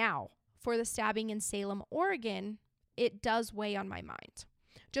 Now, for the stabbing in Salem, Oregon, it does weigh on my mind.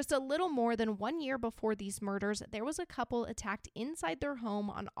 Just a little more than 1 year before these murders, there was a couple attacked inside their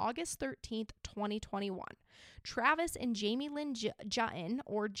home on August 13th, 2021. Travis and Jamie Lynn Jutton,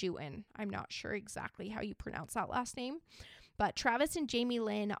 or Jutin, I'm not sure exactly how you pronounce that last name, but Travis and Jamie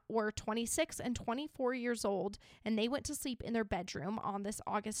Lynn were 26 and 24 years old, and they went to sleep in their bedroom on this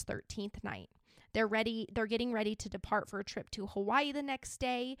August 13th night. They're getting ready to depart for a trip to Hawaii the next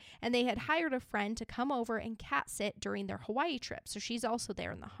day, and they had hired a friend to come over and cat sit during their Hawaii trip, so she's also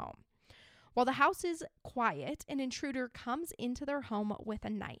there in the home. While the house is quiet, an intruder comes into their home with a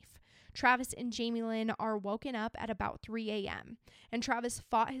knife. Travis and Jamie Lynn are woken up at about 3 a.m., and Travis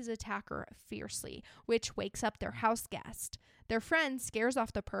fought his attacker fiercely, which wakes up their house guest. Their friend scares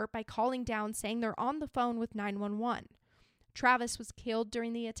off the perp by calling down saying they're on the phone with 911. Travis was killed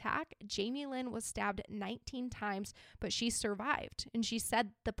during the attack. Jamie Lynn was stabbed 19 times, but she survived. And she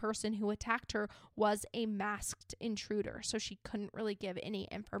said the person who attacked her was a masked intruder, so she couldn't really give any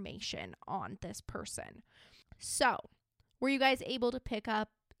information on this person. So, were you guys able to pick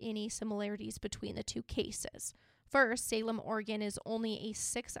up any similarities between the 2 cases? First, Salem, Oregon is only a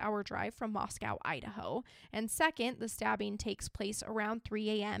 6-hour drive from Moscow, Idaho. And second, the stabbing takes place around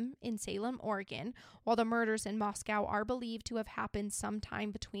 3 a.m. in Salem, Oregon, while the murders in Moscow are believed to have happened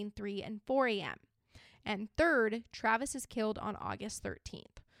sometime between 3 and 4 a.m. And third, Travis is killed on August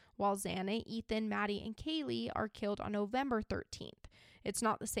 13th, while Xana, Ethan, Maddie, and Kaylee are killed on November 13th. It's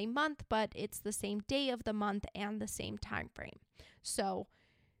not the same month, but it's the same day of the month and the same time frame. So,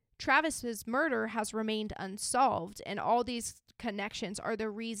 Travis's murder has remained unsolved, and all these connections are the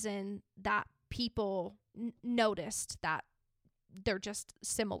reason that people noticed that they're just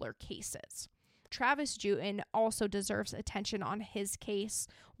similar cases. Travis Jutin also deserves attention on his case,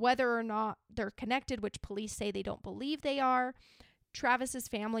 whether or not they're connected, which police say they don't believe they are. Travis's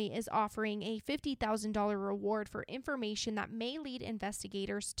family is offering a $50,000 reward for information that may lead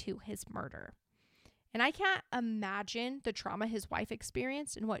investigators to his murder. And I can't imagine the trauma his wife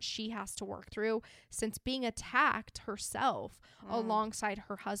experienced and what she has to work through since being attacked herself alongside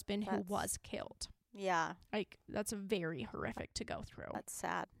her husband who was killed. Yeah. Like, that's very horrific to go through. That's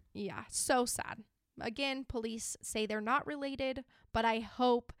sad. Yeah, so sad. Again, police say they're not related, but I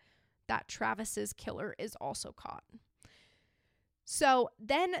hope that Travis's killer is also caught. So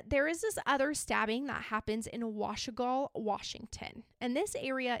then there is this other stabbing that happens in Washougal, Washington. And this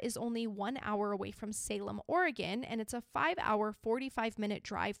area is only 1 hour away from Salem, Oregon, and it's a 5-hour, 45-minute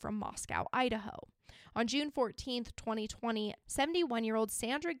drive from Moscow, Idaho. On June 14th, 2020, 71-year-old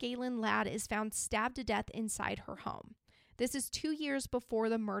Sandra Galen Ladd is found stabbed to death inside her home. This is 2 years before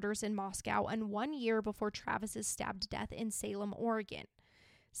the murders in Moscow and 1 year before Travis is stabbed to death in Salem, Oregon.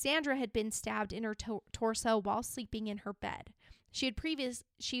 Sandra had been stabbed in her torso while sleeping in her bed. She had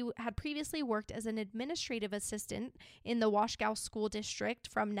previously worked as an administrative assistant in the Washougal School District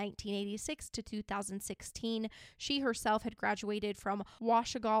from 1986 to 2016. She herself had graduated from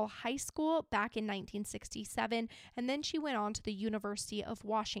Washougal High School back in 1967, and then she went on to the University of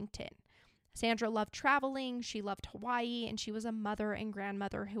Washington. Sandra loved traveling, she loved Hawaii, and she was a mother and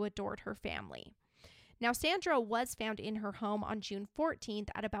grandmother who adored her family. Now, Sandra was found in her home on June 14th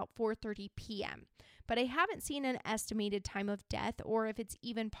at about 4:30 p.m., but I haven't seen an estimated time of death or if it's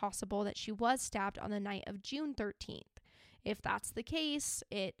even possible that she was stabbed on the night of June 13th. If that's the case,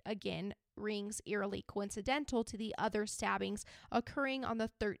 it again rings eerily coincidental to the other stabbings occurring on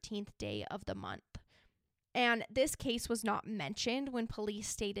the 13th day of the month. And this case was not mentioned when police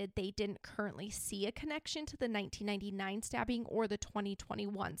stated they didn't currently see a connection to the 1999 stabbing or the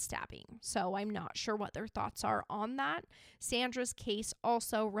 2021 stabbing. So I'm not sure what their thoughts are on that. Sandra's case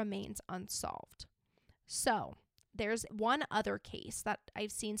also remains unsolved. So there's one other case that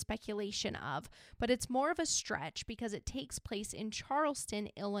I've seen speculation of, but it's more of a stretch because it takes place in Charleston,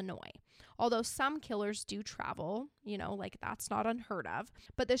 Illinois. Although some killers do travel, like that's not unheard of.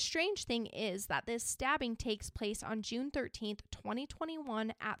 But the strange thing is that this stabbing takes place on June 13th,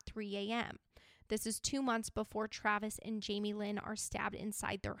 2021 at 3 a.m. This is 2 months before Travis and Jamie Lynn are stabbed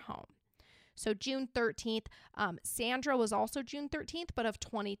inside their home. So June 13th, Sandra was also June 13th, but of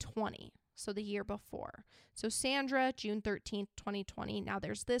 2020. So the year before. So Sandra, June 13th, 2020. Now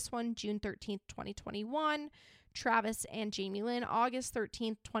there's this one, June 13th, 2021. Travis and Jamie Lynn, August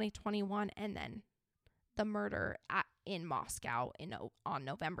 13th, 2021. And then the murder in Moscow on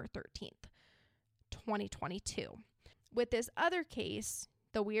November 13th, 2022. With this other case,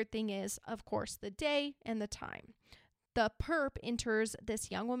 the weird thing is, of course, the day and the time. The perp enters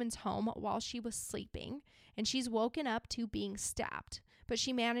this young woman's home while she was sleeping, and she's woken up to being stabbed, but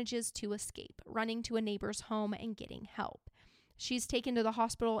she manages to escape, running to a neighbor's home and getting help. She's taken to the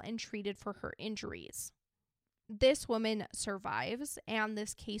hospital and treated for her injuries. This woman survives, and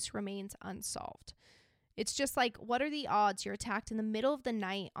this case remains unsolved. It's just like, what are the odds you're attacked in the middle of the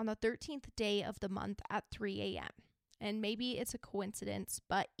night on the 13th day of the month at 3 a.m.? And maybe it's a coincidence,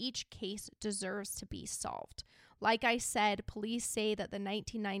 but each case deserves to be solved. Like I said, police say that the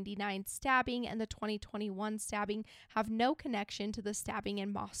 1999 stabbing and the 2021 stabbing have no connection to the stabbing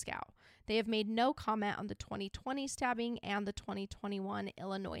in Moscow. They have made no comment on the 2020 stabbing and the 2021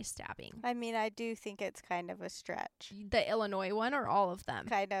 Illinois stabbing. I mean, I do think it's kind of a stretch. The Illinois one or all of them?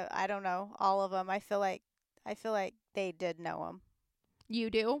 Kind of, I don't know, all of them. I feel like they did know them. You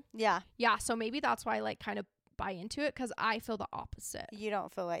do? Yeah. Yeah, so maybe that's why I kind of buy into it, because I feel the opposite. You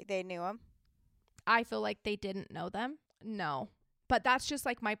don't feel like they knew them? I feel like they didn't know them. No. But that's just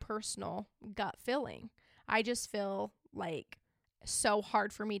my personal gut feeling. I just feel like so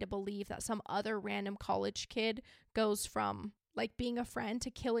hard for me to believe that some other random college kid goes from being a friend to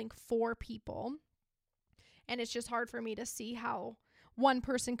killing 4 people. And it's just hard for me to see how one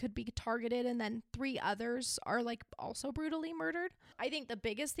person could be targeted and then 3 others are also brutally murdered. I think the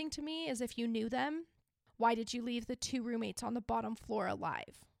biggest thing to me is, if you knew them, why did you leave the 2 roommates on the bottom floor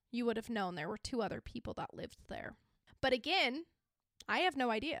alive? You would have known there were 2 other people that lived there. But again, I have no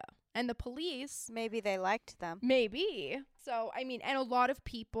idea. And the police... Maybe they liked them. Maybe. So, I mean, and a lot of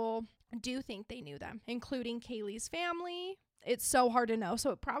people do think they knew them, including Kaylee's family. It's so hard to know.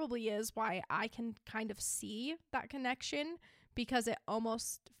 So it probably is why I can kind of see that connection, because it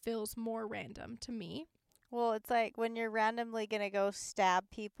almost feels more random to me. Well, it's like when you're randomly going to go stab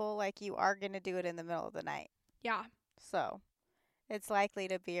people, you are going to do it in the middle of the night. Yeah. So... it's likely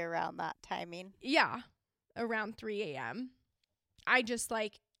to be around that timing. Yeah, around 3 a.m. I just,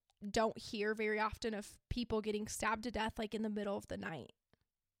 don't hear very often of people getting stabbed to death, in the middle of the night.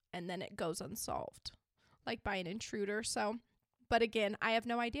 And then it goes unsolved, by an intruder. So, but again, I have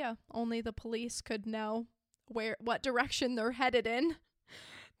no idea. Only the police could know what direction they're headed in.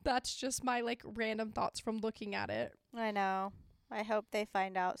 That's just my, random thoughts from looking at it. I know. I hope they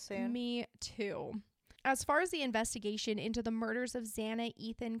find out soon. Me too. As far as the investigation into the murders of Xana,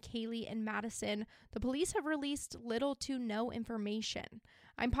 Ethan, Kaylee, and Madison, the police have released little to no information.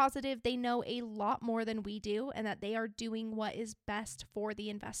 I'm positive they know a lot more than we do, and that they are doing what is best for the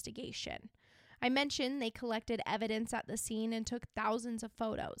investigation. I mentioned they collected evidence at the scene and took thousands of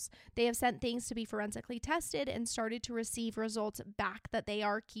photos. They have sent things to be forensically tested and started to receive results back that they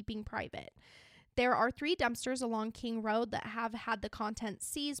are keeping private. There are 3 dumpsters along King Road that have had the contents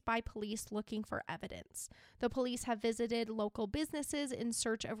seized by police looking for evidence. The police have visited local businesses in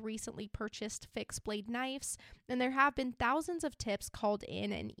search of recently purchased fixed blade knives, and there have been thousands of tips called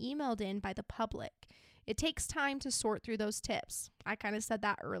in and emailed in by the public. It takes time to sort through those tips. I kind of said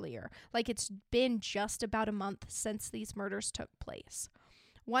that earlier. It's been just about a month since these murders took place.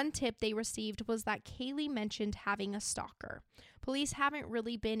 One tip they received was that Kaylee mentioned having a stalker. Police haven't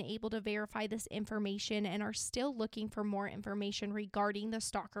really been able to verify this information and are still looking for more information regarding the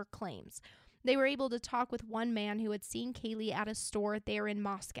stalker claims. They were able to talk with one man who had seen Kaylee at a store there in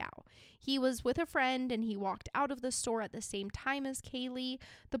Moscow. He was with a friend and he walked out of the store at the same time as Kaylee.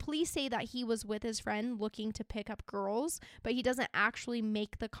 The police say that he was with his friend looking to pick up girls, but he doesn't actually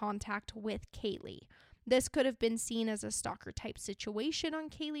make the contact with Kaylee. This could have been seen as a stalker type situation on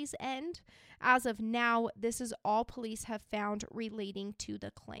Kaylee's end. As of now, this is all police have found relating to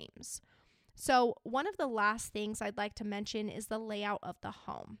the claims. So one of the last things I'd like to mention is the layout of the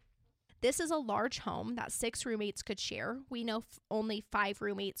home. This is a large home that 6 roommates could share. We know only 5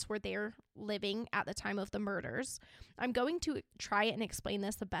 roommates were there living at the time of the murders. I'm going to try and explain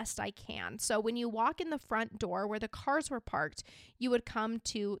this the best I can. So when you walk in the front door where the cars were parked, you would come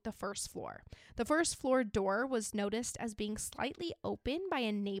to the first floor. The first floor door was noticed as being slightly open by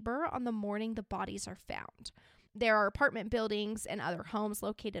a neighbor on the morning the bodies are found. There are apartment buildings and other homes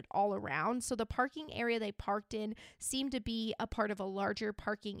located all around, so the parking area they parked in seemed to be a part of a larger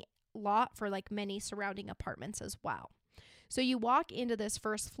parking lot for like many surrounding apartments as well. So you walk into this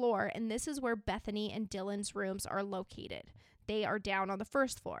first floor, and this is where Bethany and Dylan's rooms are located. They are down on the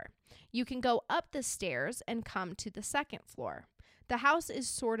first floor. You can go up the stairs and come to the second floor. The house is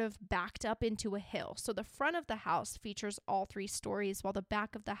sort of backed up into a hill, so the front of the house features all 3 stories, while the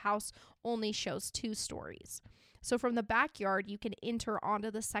back of the house only shows 2 stories. So from the backyard, you can enter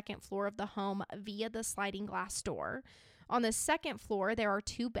onto the second floor of the home via the sliding glass door. On the second floor, there are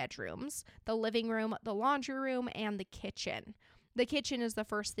 2 bedrooms, the living room, the laundry room, and the kitchen. The kitchen is the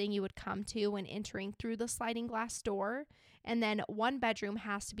first thing you would come to when entering through the sliding glass door, and then 1 bedroom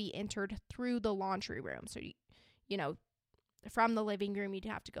has to be entered through the laundry room. So, from the living room, you'd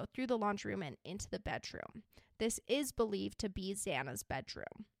have to go through the laundry room and into the bedroom. This is believed to be Xana's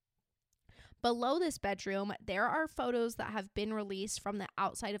bedroom. Below this bedroom, there are photos that have been released from the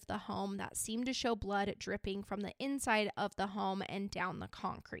outside of the home that seem to show blood dripping from the inside of the home and down the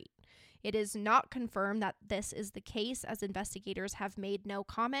concrete. It is not confirmed that this is the case, as investigators have made no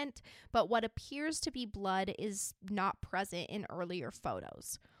comment, but what appears to be blood is not present in earlier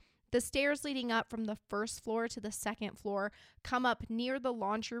photos. The stairs leading up from the first floor to the second floor come up near the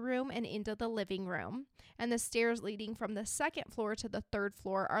laundry room and into the living room, and the stairs leading from the second floor to the third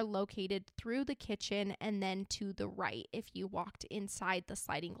floor are located through the kitchen and then to the right if you walked inside the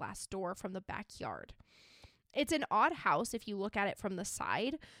sliding glass door from the backyard. It's an odd house if you look at it from the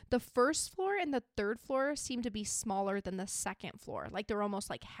side. The first floor and the third floor seem to be smaller than the second floor, like they're almost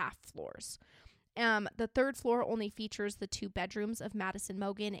like half floors. The third floor only features the 2 bedrooms of Madison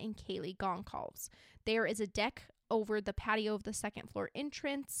Mogen and Kaylee Goncalves. There is a deck over the patio of the second floor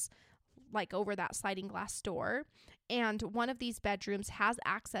entrance, like over that sliding glass door, and one of these bedrooms has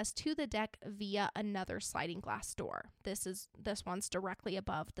access to the deck via another sliding glass door. This one's directly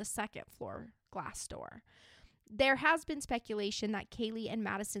above the second floor glass door. There has been speculation that Kaylee and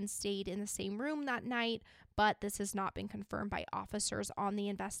Madison stayed in the same room that night, but this has not been confirmed by officers on the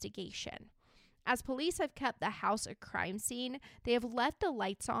investigation. As police have kept the house a crime scene, they have left the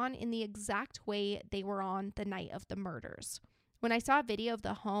lights on in the exact way they were on the night of the murders. When I saw a video of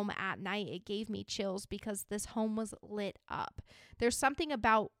the home at night, it gave me chills because this home was lit up. There's something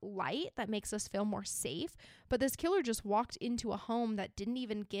about light that makes us feel more safe, but this killer just walked into a home that didn't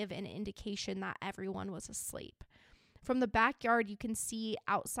even give an indication that everyone was asleep. From the backyard, you can see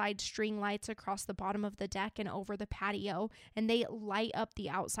outside string lights across the bottom of the deck and over the patio, and they light up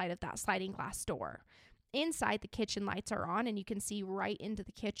the outside of that sliding glass door. Inside, the kitchen lights are on, and you can see right into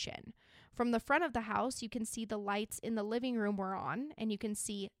the kitchen. From the front of the house, you can see the lights in the living room were on, and you can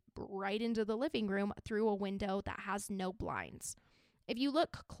see right into the living room through a window that has no blinds. If you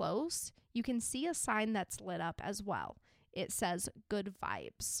look close, you can see a sign that's lit up as well. It says "Good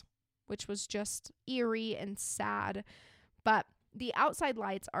Vibes," which was just eerie and sad. But the outside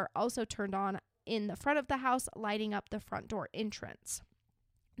lights are also turned on in the front of the house, lighting up the front door entrance.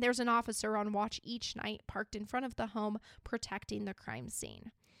 There's an officer on watch each night parked in front of the home, protecting the crime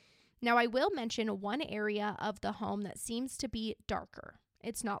scene. Now, I will mention one area of the home that seems to be darker.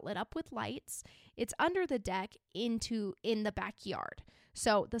 It's not lit up with lights. It's under the deck in the backyard.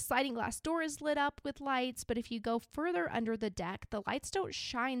 So the sliding glass door is lit up with lights, but if you go further under the deck, the lights don't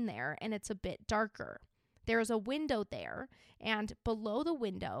shine there and it's a bit darker. There is a window there, and below the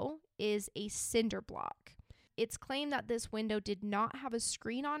window is a cinder block. It's claimed that this window did not have a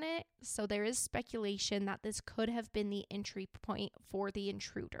screen on it, so there is speculation that this could have been the entry point for the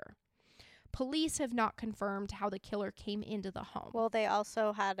intruder. Police have not confirmed how the killer came into the home. Well, they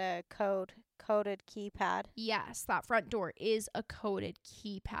also had a coded keypad. Yes, that front door is a coded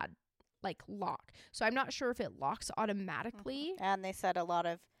keypad, like lock. So I'm not sure if it locks automatically. And they said a lot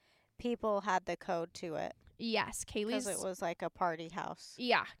of people had the code to it. Yes, Kaylee's... Because it was like a party house.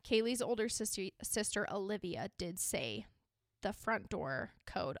 Yeah, Kaylee's older sister Olivia did say the front door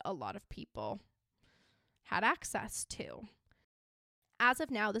code a lot of people had access to. As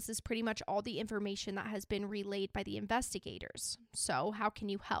of now, this is pretty much all the information that has been relayed by the investigators. So, how can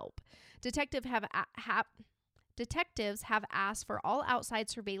you help? Detectives Detectives have asked for all outside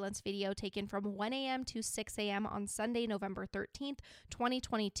surveillance video taken from 1 a.m. to 6 a.m. on Sunday, November 13th,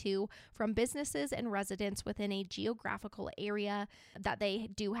 2022, from businesses and residents within a geographical area that they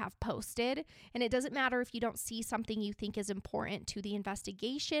do have posted. And it doesn't matter if you don't see something you think is important to the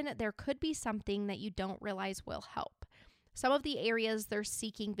investigation, there could be something that you don't realize will help. Some of the areas they're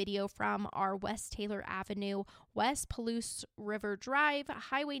seeking video from are West Taylor Avenue, West Palouse River Drive,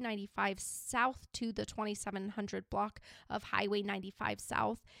 Highway 95 South to the 2700 block of Highway 95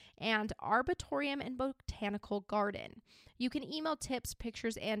 South, and Arboretum and Botanical Garden. You can email tips,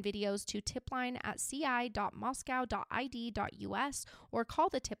 pictures, and videos to tipline@ci.moscow.id.us or call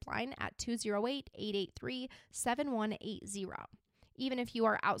the tip line at 208-883-7180. Even if you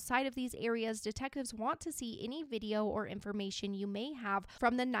are outside of these areas, detectives want to see any video or information you may have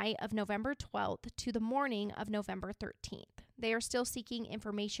from the night of November 12th to the morning of November 13th. They are still seeking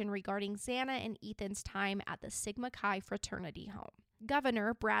information regarding Xana and Ethan's time at the Sigma Chi fraternity home.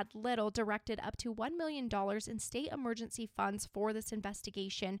 Governor Brad Little directed up to $1 million in state emergency funds for this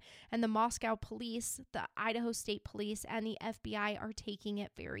investigation, and the Moscow police, the Idaho State Police, and the FBI are taking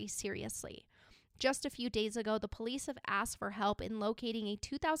it very seriously. Just a few days ago, the police have asked for help in locating a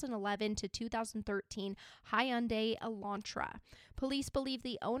 2011 to 2013 Hyundai Elantra. Police believe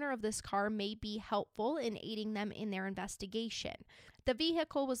the owner of this car may be helpful in aiding them in their investigation. The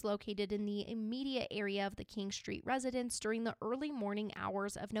vehicle was located in the immediate area of the King Street residence during the early morning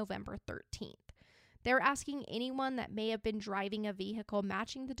hours of November 13th. They're asking anyone that may have been driving a vehicle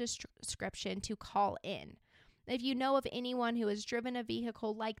matching the description to call in. If you know of anyone who has driven a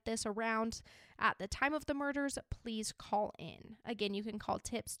vehicle like this around at the time of the murders, please call in. Again, you can call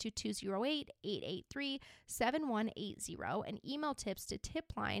tips to 208-883-7180 and email tips to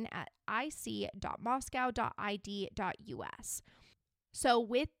tipline@ic.moscow.id.us. So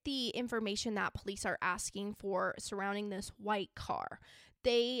with the information that police are asking for surrounding this white car,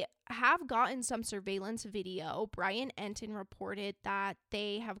 they have gotten some surveillance video. Brian Enton reported that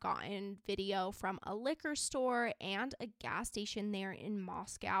they have gotten video from a liquor store and a gas station there in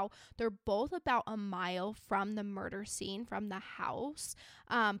Moscow. They're both about a mile from the murder scene, from the house,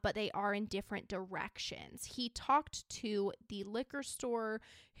 but they are in different directions. He talked to the liquor store,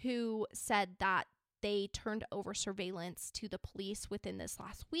 who said that they turned over surveillance to the police within this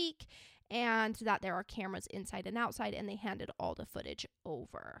last week, and that there are cameras inside and outside, and they handed all the footage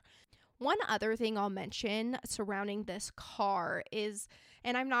over. One other thing I'll mention surrounding this car is,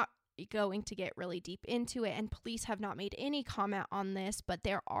 and I'm not going to get really deep into it, and police have not made any comment on this, but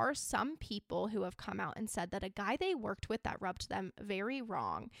there are some people who have come out and said that a guy they worked with that rubbed them very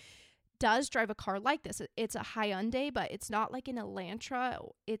wrong does drive a car like this. It's a Hyundai, but it's not like an Elantra.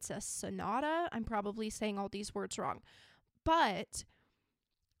 It's a Sonata. I'm probably saying all these words wrong. But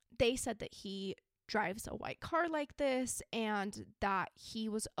they said that he drives a white car like this and that he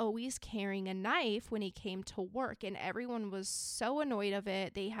was always carrying a knife when he came to work. And everyone was so annoyed of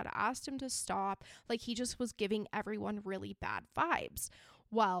it. They had asked him to stop. Like, he just was giving everyone really bad vibes.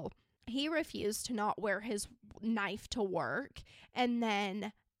 Well, he refused to not wear his knife to work. And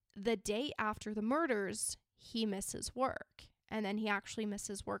then the day after the murders, he misses work. And then he actually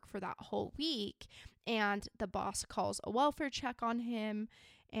misses work for that whole week. And the boss calls a welfare check on him,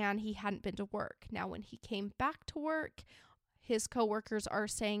 and he hadn't been to work. Now, when he came back to work, his coworkers are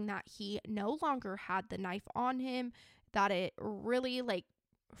saying that he no longer had the knife on him, that it really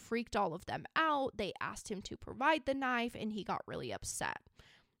freaked all of them out. They asked him to provide the knife, and he got really upset.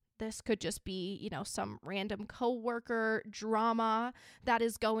 This could just be, some random coworker drama that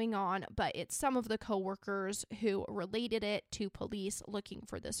is going on, but it's some of the coworkers who related it to police looking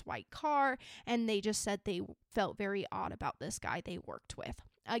for this white car, and they just said they felt very odd about this guy they worked with.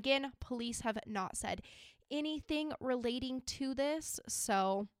 Again, police have not said anything relating to this,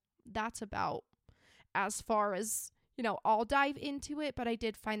 so that's about as far as, I'll dive into it, but I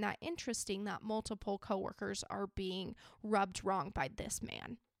did find that interesting that multiple coworkers are being rubbed wrong by this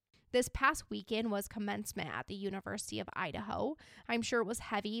man. This past weekend was commencement at the University of Idaho. I'm sure it was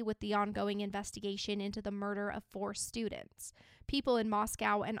heavy with the ongoing investigation into the murder of 4 students. People in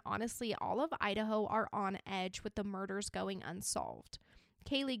Moscow and honestly all of Idaho are on edge with the murders going unsolved.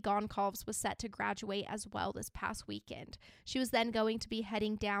 Kaylee Goncalves was set to graduate as well this past weekend. She was then going to be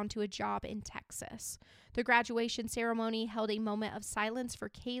heading down to a job in Texas. The graduation ceremony held a moment of silence for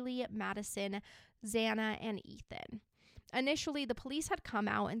Kaylee, Madison, Xana, and Ethan. Initially, the police had come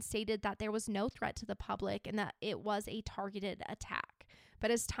out and stated that there was no threat to the public and that it was a targeted attack.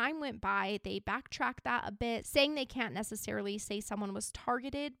 But as time went by, they backtracked that a bit, saying they can't necessarily say someone was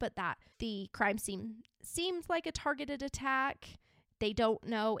targeted, but that the crime scene seemed like a targeted attack. They don't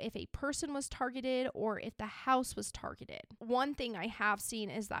know if a person was targeted or if the house was targeted. One thing I have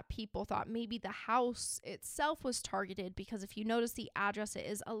seen is that people thought maybe the house itself was targeted because if you notice the address, it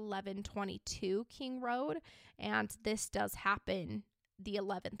is 1122 King Road, and this does happen the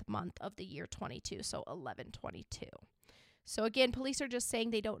 11th month of the year 22, so 1122. So again, police are just saying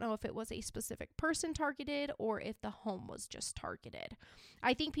they don't know if it was a specific person targeted or if the home was just targeted.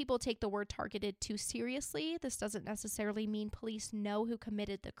 I think people take the word targeted too seriously. This doesn't necessarily mean police know who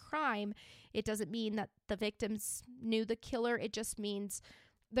committed the crime. It doesn't mean that the victims knew the killer. It just means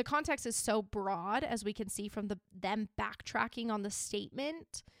the context is so broad, as we can see from them backtracking on the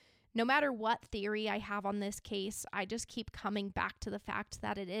statement. No matter what theory I have on this case, I just keep coming back to the fact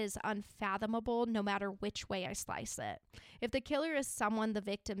that it is unfathomable no matter which way I slice it. If the killer is someone the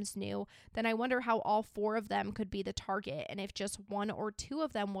victims knew, then I wonder how all 4 of them could be the target, and if just 1 or 2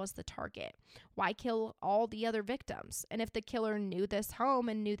 of them was the target. Why kill all the other victims? And if the killer knew this home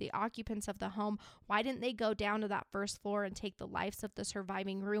and knew the occupants of the home, why didn't they go down to that first floor and take the lives of the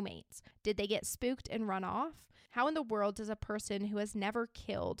surviving roommates? Did they get spooked and run off? How in the world does a person who has never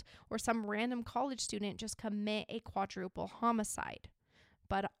killed or some random college student just commit a quadruple homicide?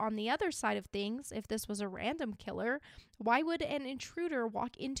 But on the other side of things, if this was a random killer, why would an intruder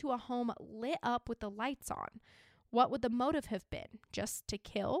walk into a home lit up with the lights on? What would the motive have been? Just to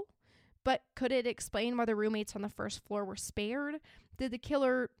kill? But could it explain why the roommates on the first floor were spared? Did the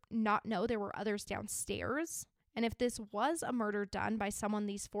killer not know there were others downstairs? And if this was a murder done by someone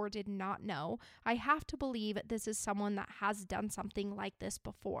these 4 did not know, I have to believe this is someone that has done something like this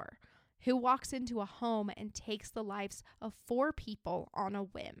before, who walks into a home and takes the lives of 4 people on a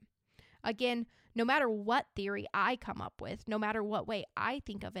whim. Again, no matter what theory I come up with, no matter what way I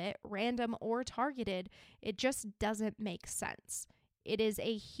think of it, random or targeted, it just doesn't make sense. It is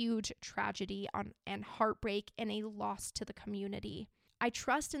a huge tragedy and heartbreak and a loss to the community. I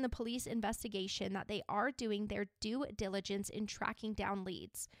trust in the police investigation that they are doing their due diligence in tracking down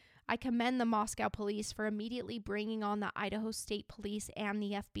leads. I commend the Moscow police for immediately bringing on the Idaho State Police and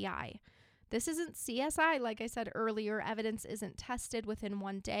the FBI. This isn't CSI, like I said earlier. Evidence isn't tested within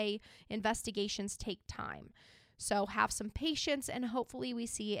one day. Investigations take time. So have some patience, and hopefully we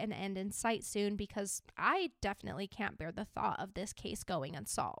see an end in sight soon, because I definitely can't bear the thought of this case going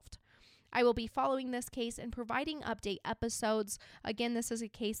unsolved. I will be following this case and providing update episodes. Again, this is a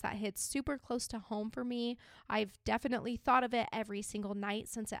case that hits super close to home for me. I've definitely thought of it every single night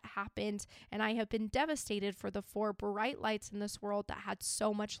since it happened, and I have been devastated for the 4 bright lights in this world that had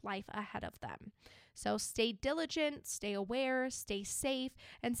so much life ahead of them. So stay diligent, stay aware, stay safe,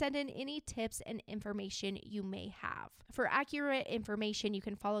 and send in any tips and information you may have. For accurate information, you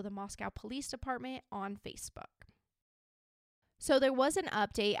can follow the Moscow Police Department on Facebook. So there was an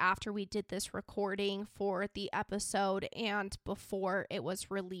update after we did this recording for the episode and before it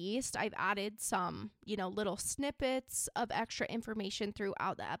was released. I've added some, little snippets of extra information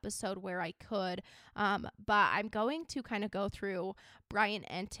throughout the episode where I could. But I'm going to kind of go through Brian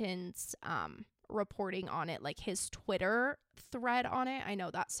Enton's reporting on it, like his Twitter thread on it. I know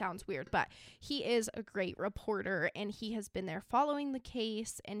that sounds weird, but he is a great reporter and he has been there following the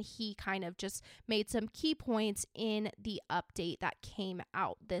case, and he kind of just made some key points in the update that came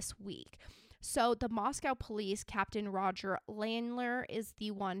out this week. So the Moscow police, Captain Roger Landler, is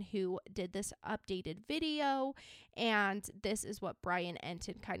the one who did this updated video, and this is what Brian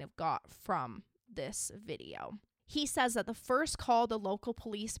Enton kind of got from this video. He says that the first call the local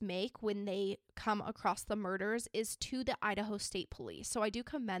police make when they come across the murders is to the Idaho State Police. So I do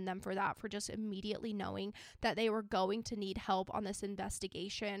commend them for that, for just immediately knowing that they were going to need help on this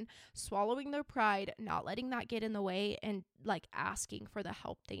investigation, swallowing their pride, not letting that get in the way, and asking for the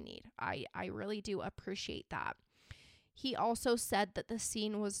help they need. I really do appreciate that. He also said that the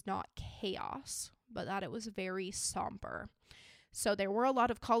scene was not chaos, but that it was very somber. So there were a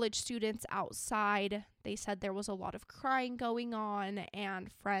lot of college students outside. They said there was a lot of crying going on and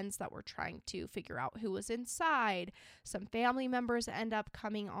friends that were trying to figure out who was inside. Some family members end up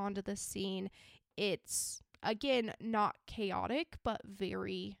coming onto the scene. It's, again, not chaotic, but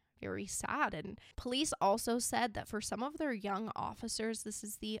very, very sad. And police also said that for some of their young officers, this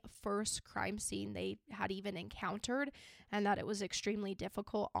is the first crime scene they had even encountered, and that it was extremely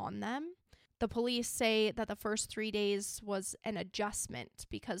difficult on them. The police say that the first 3 days was an adjustment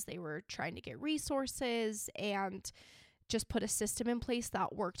because they were trying to get resources and just put a system in place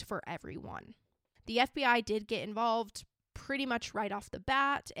that worked for everyone. The FBI did get involved pretty much right off the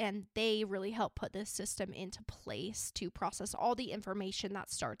bat, and they really helped put this system into place to process all the information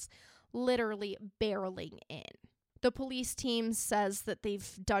that starts literally barreling in. The police team says that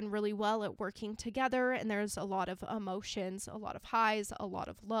they've done really well at working together, and there's a lot of emotions, a lot of highs, a lot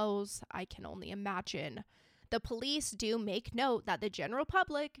of lows. I can only imagine. The police do make note that the general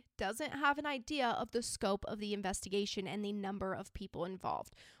public doesn't have an idea of the scope of the investigation and the number of people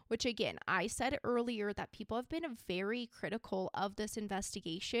involved, which again, I said earlier that people have been very critical of this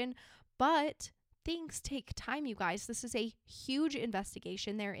investigation, but things take time, you guys. This is a huge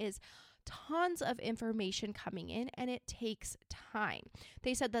investigation. There is tons of information coming in, and it takes time.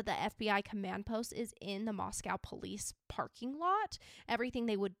 They said that the FBI command post is in the Moscow police parking lot. Everything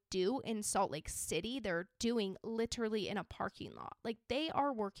they would do in Salt Lake City, they're doing literally in a parking lot. Like, they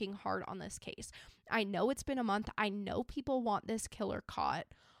are working hard on this case. I know it's been a month. I know people want this killer caught.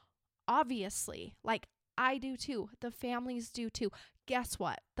 Obviously, like, I do too. The families do too. Guess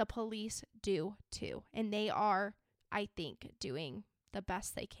what? The police do too. And they are, I think, doing the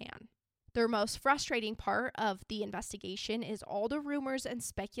best they can. Their most frustrating part of the investigation is all the rumors and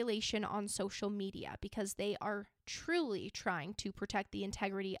speculation on social media, because they are truly trying to protect the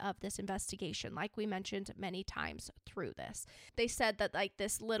integrity of this investigation, like we mentioned many times through this. They said that like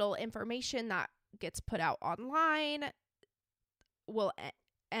this little information that gets put out online will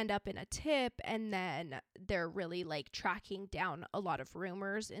end up in a tip, and then they're really like tracking down a lot of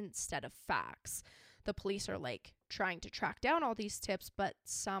rumors instead of facts. The police are like trying to track down all these tips, but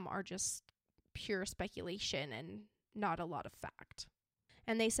some are just pure speculation and not a lot of fact.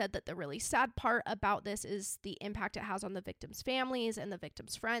 And they said that the really sad part about this is the impact it has on the victims' families and the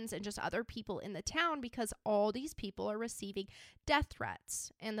victims' friends and just other people in the town, because all these people are receiving death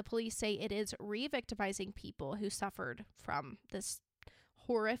threats. And the police say it is re-victimizing people who suffered from this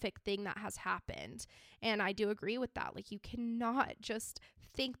horrific thing that has happened. And I do agree with that. Like, you cannot just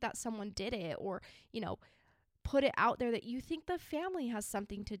think that someone did it, or, you know, put it out there that you think the family has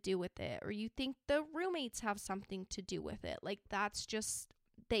something to do with it, or you think the roommates have something to do with it. Like, that's just,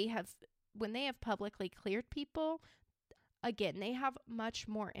 when they have publicly cleared people, again, they have much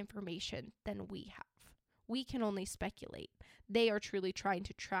more information than we have. We can only speculate. They are truly trying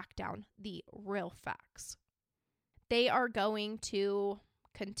to track down the real facts. They are going to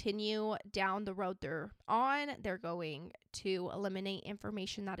continue down the road they're on. They're going to eliminate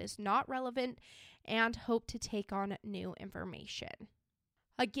information that is not relevant and hope to take on new information.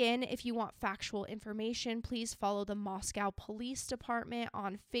 Again, if you want factual information, please follow the Moscow Police Department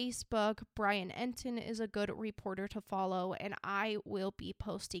on Facebook. Brian Enton is a good reporter to follow, and I will be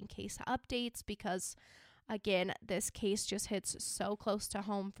posting case updates because, again, this case just hits so close to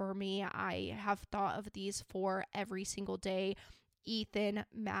home for me. I have thought of these 4 every single day. Ethan,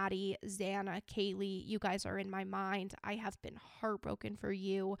 Maddie, Xana, Kaylee, you guys are in my mind. I have been heartbroken for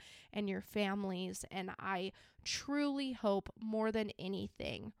you and your families, and I truly hope more than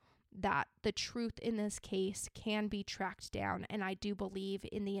anything that the truth in this case can be tracked down, and I do believe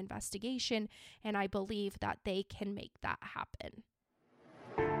in the investigation, and I believe that they can make that happen.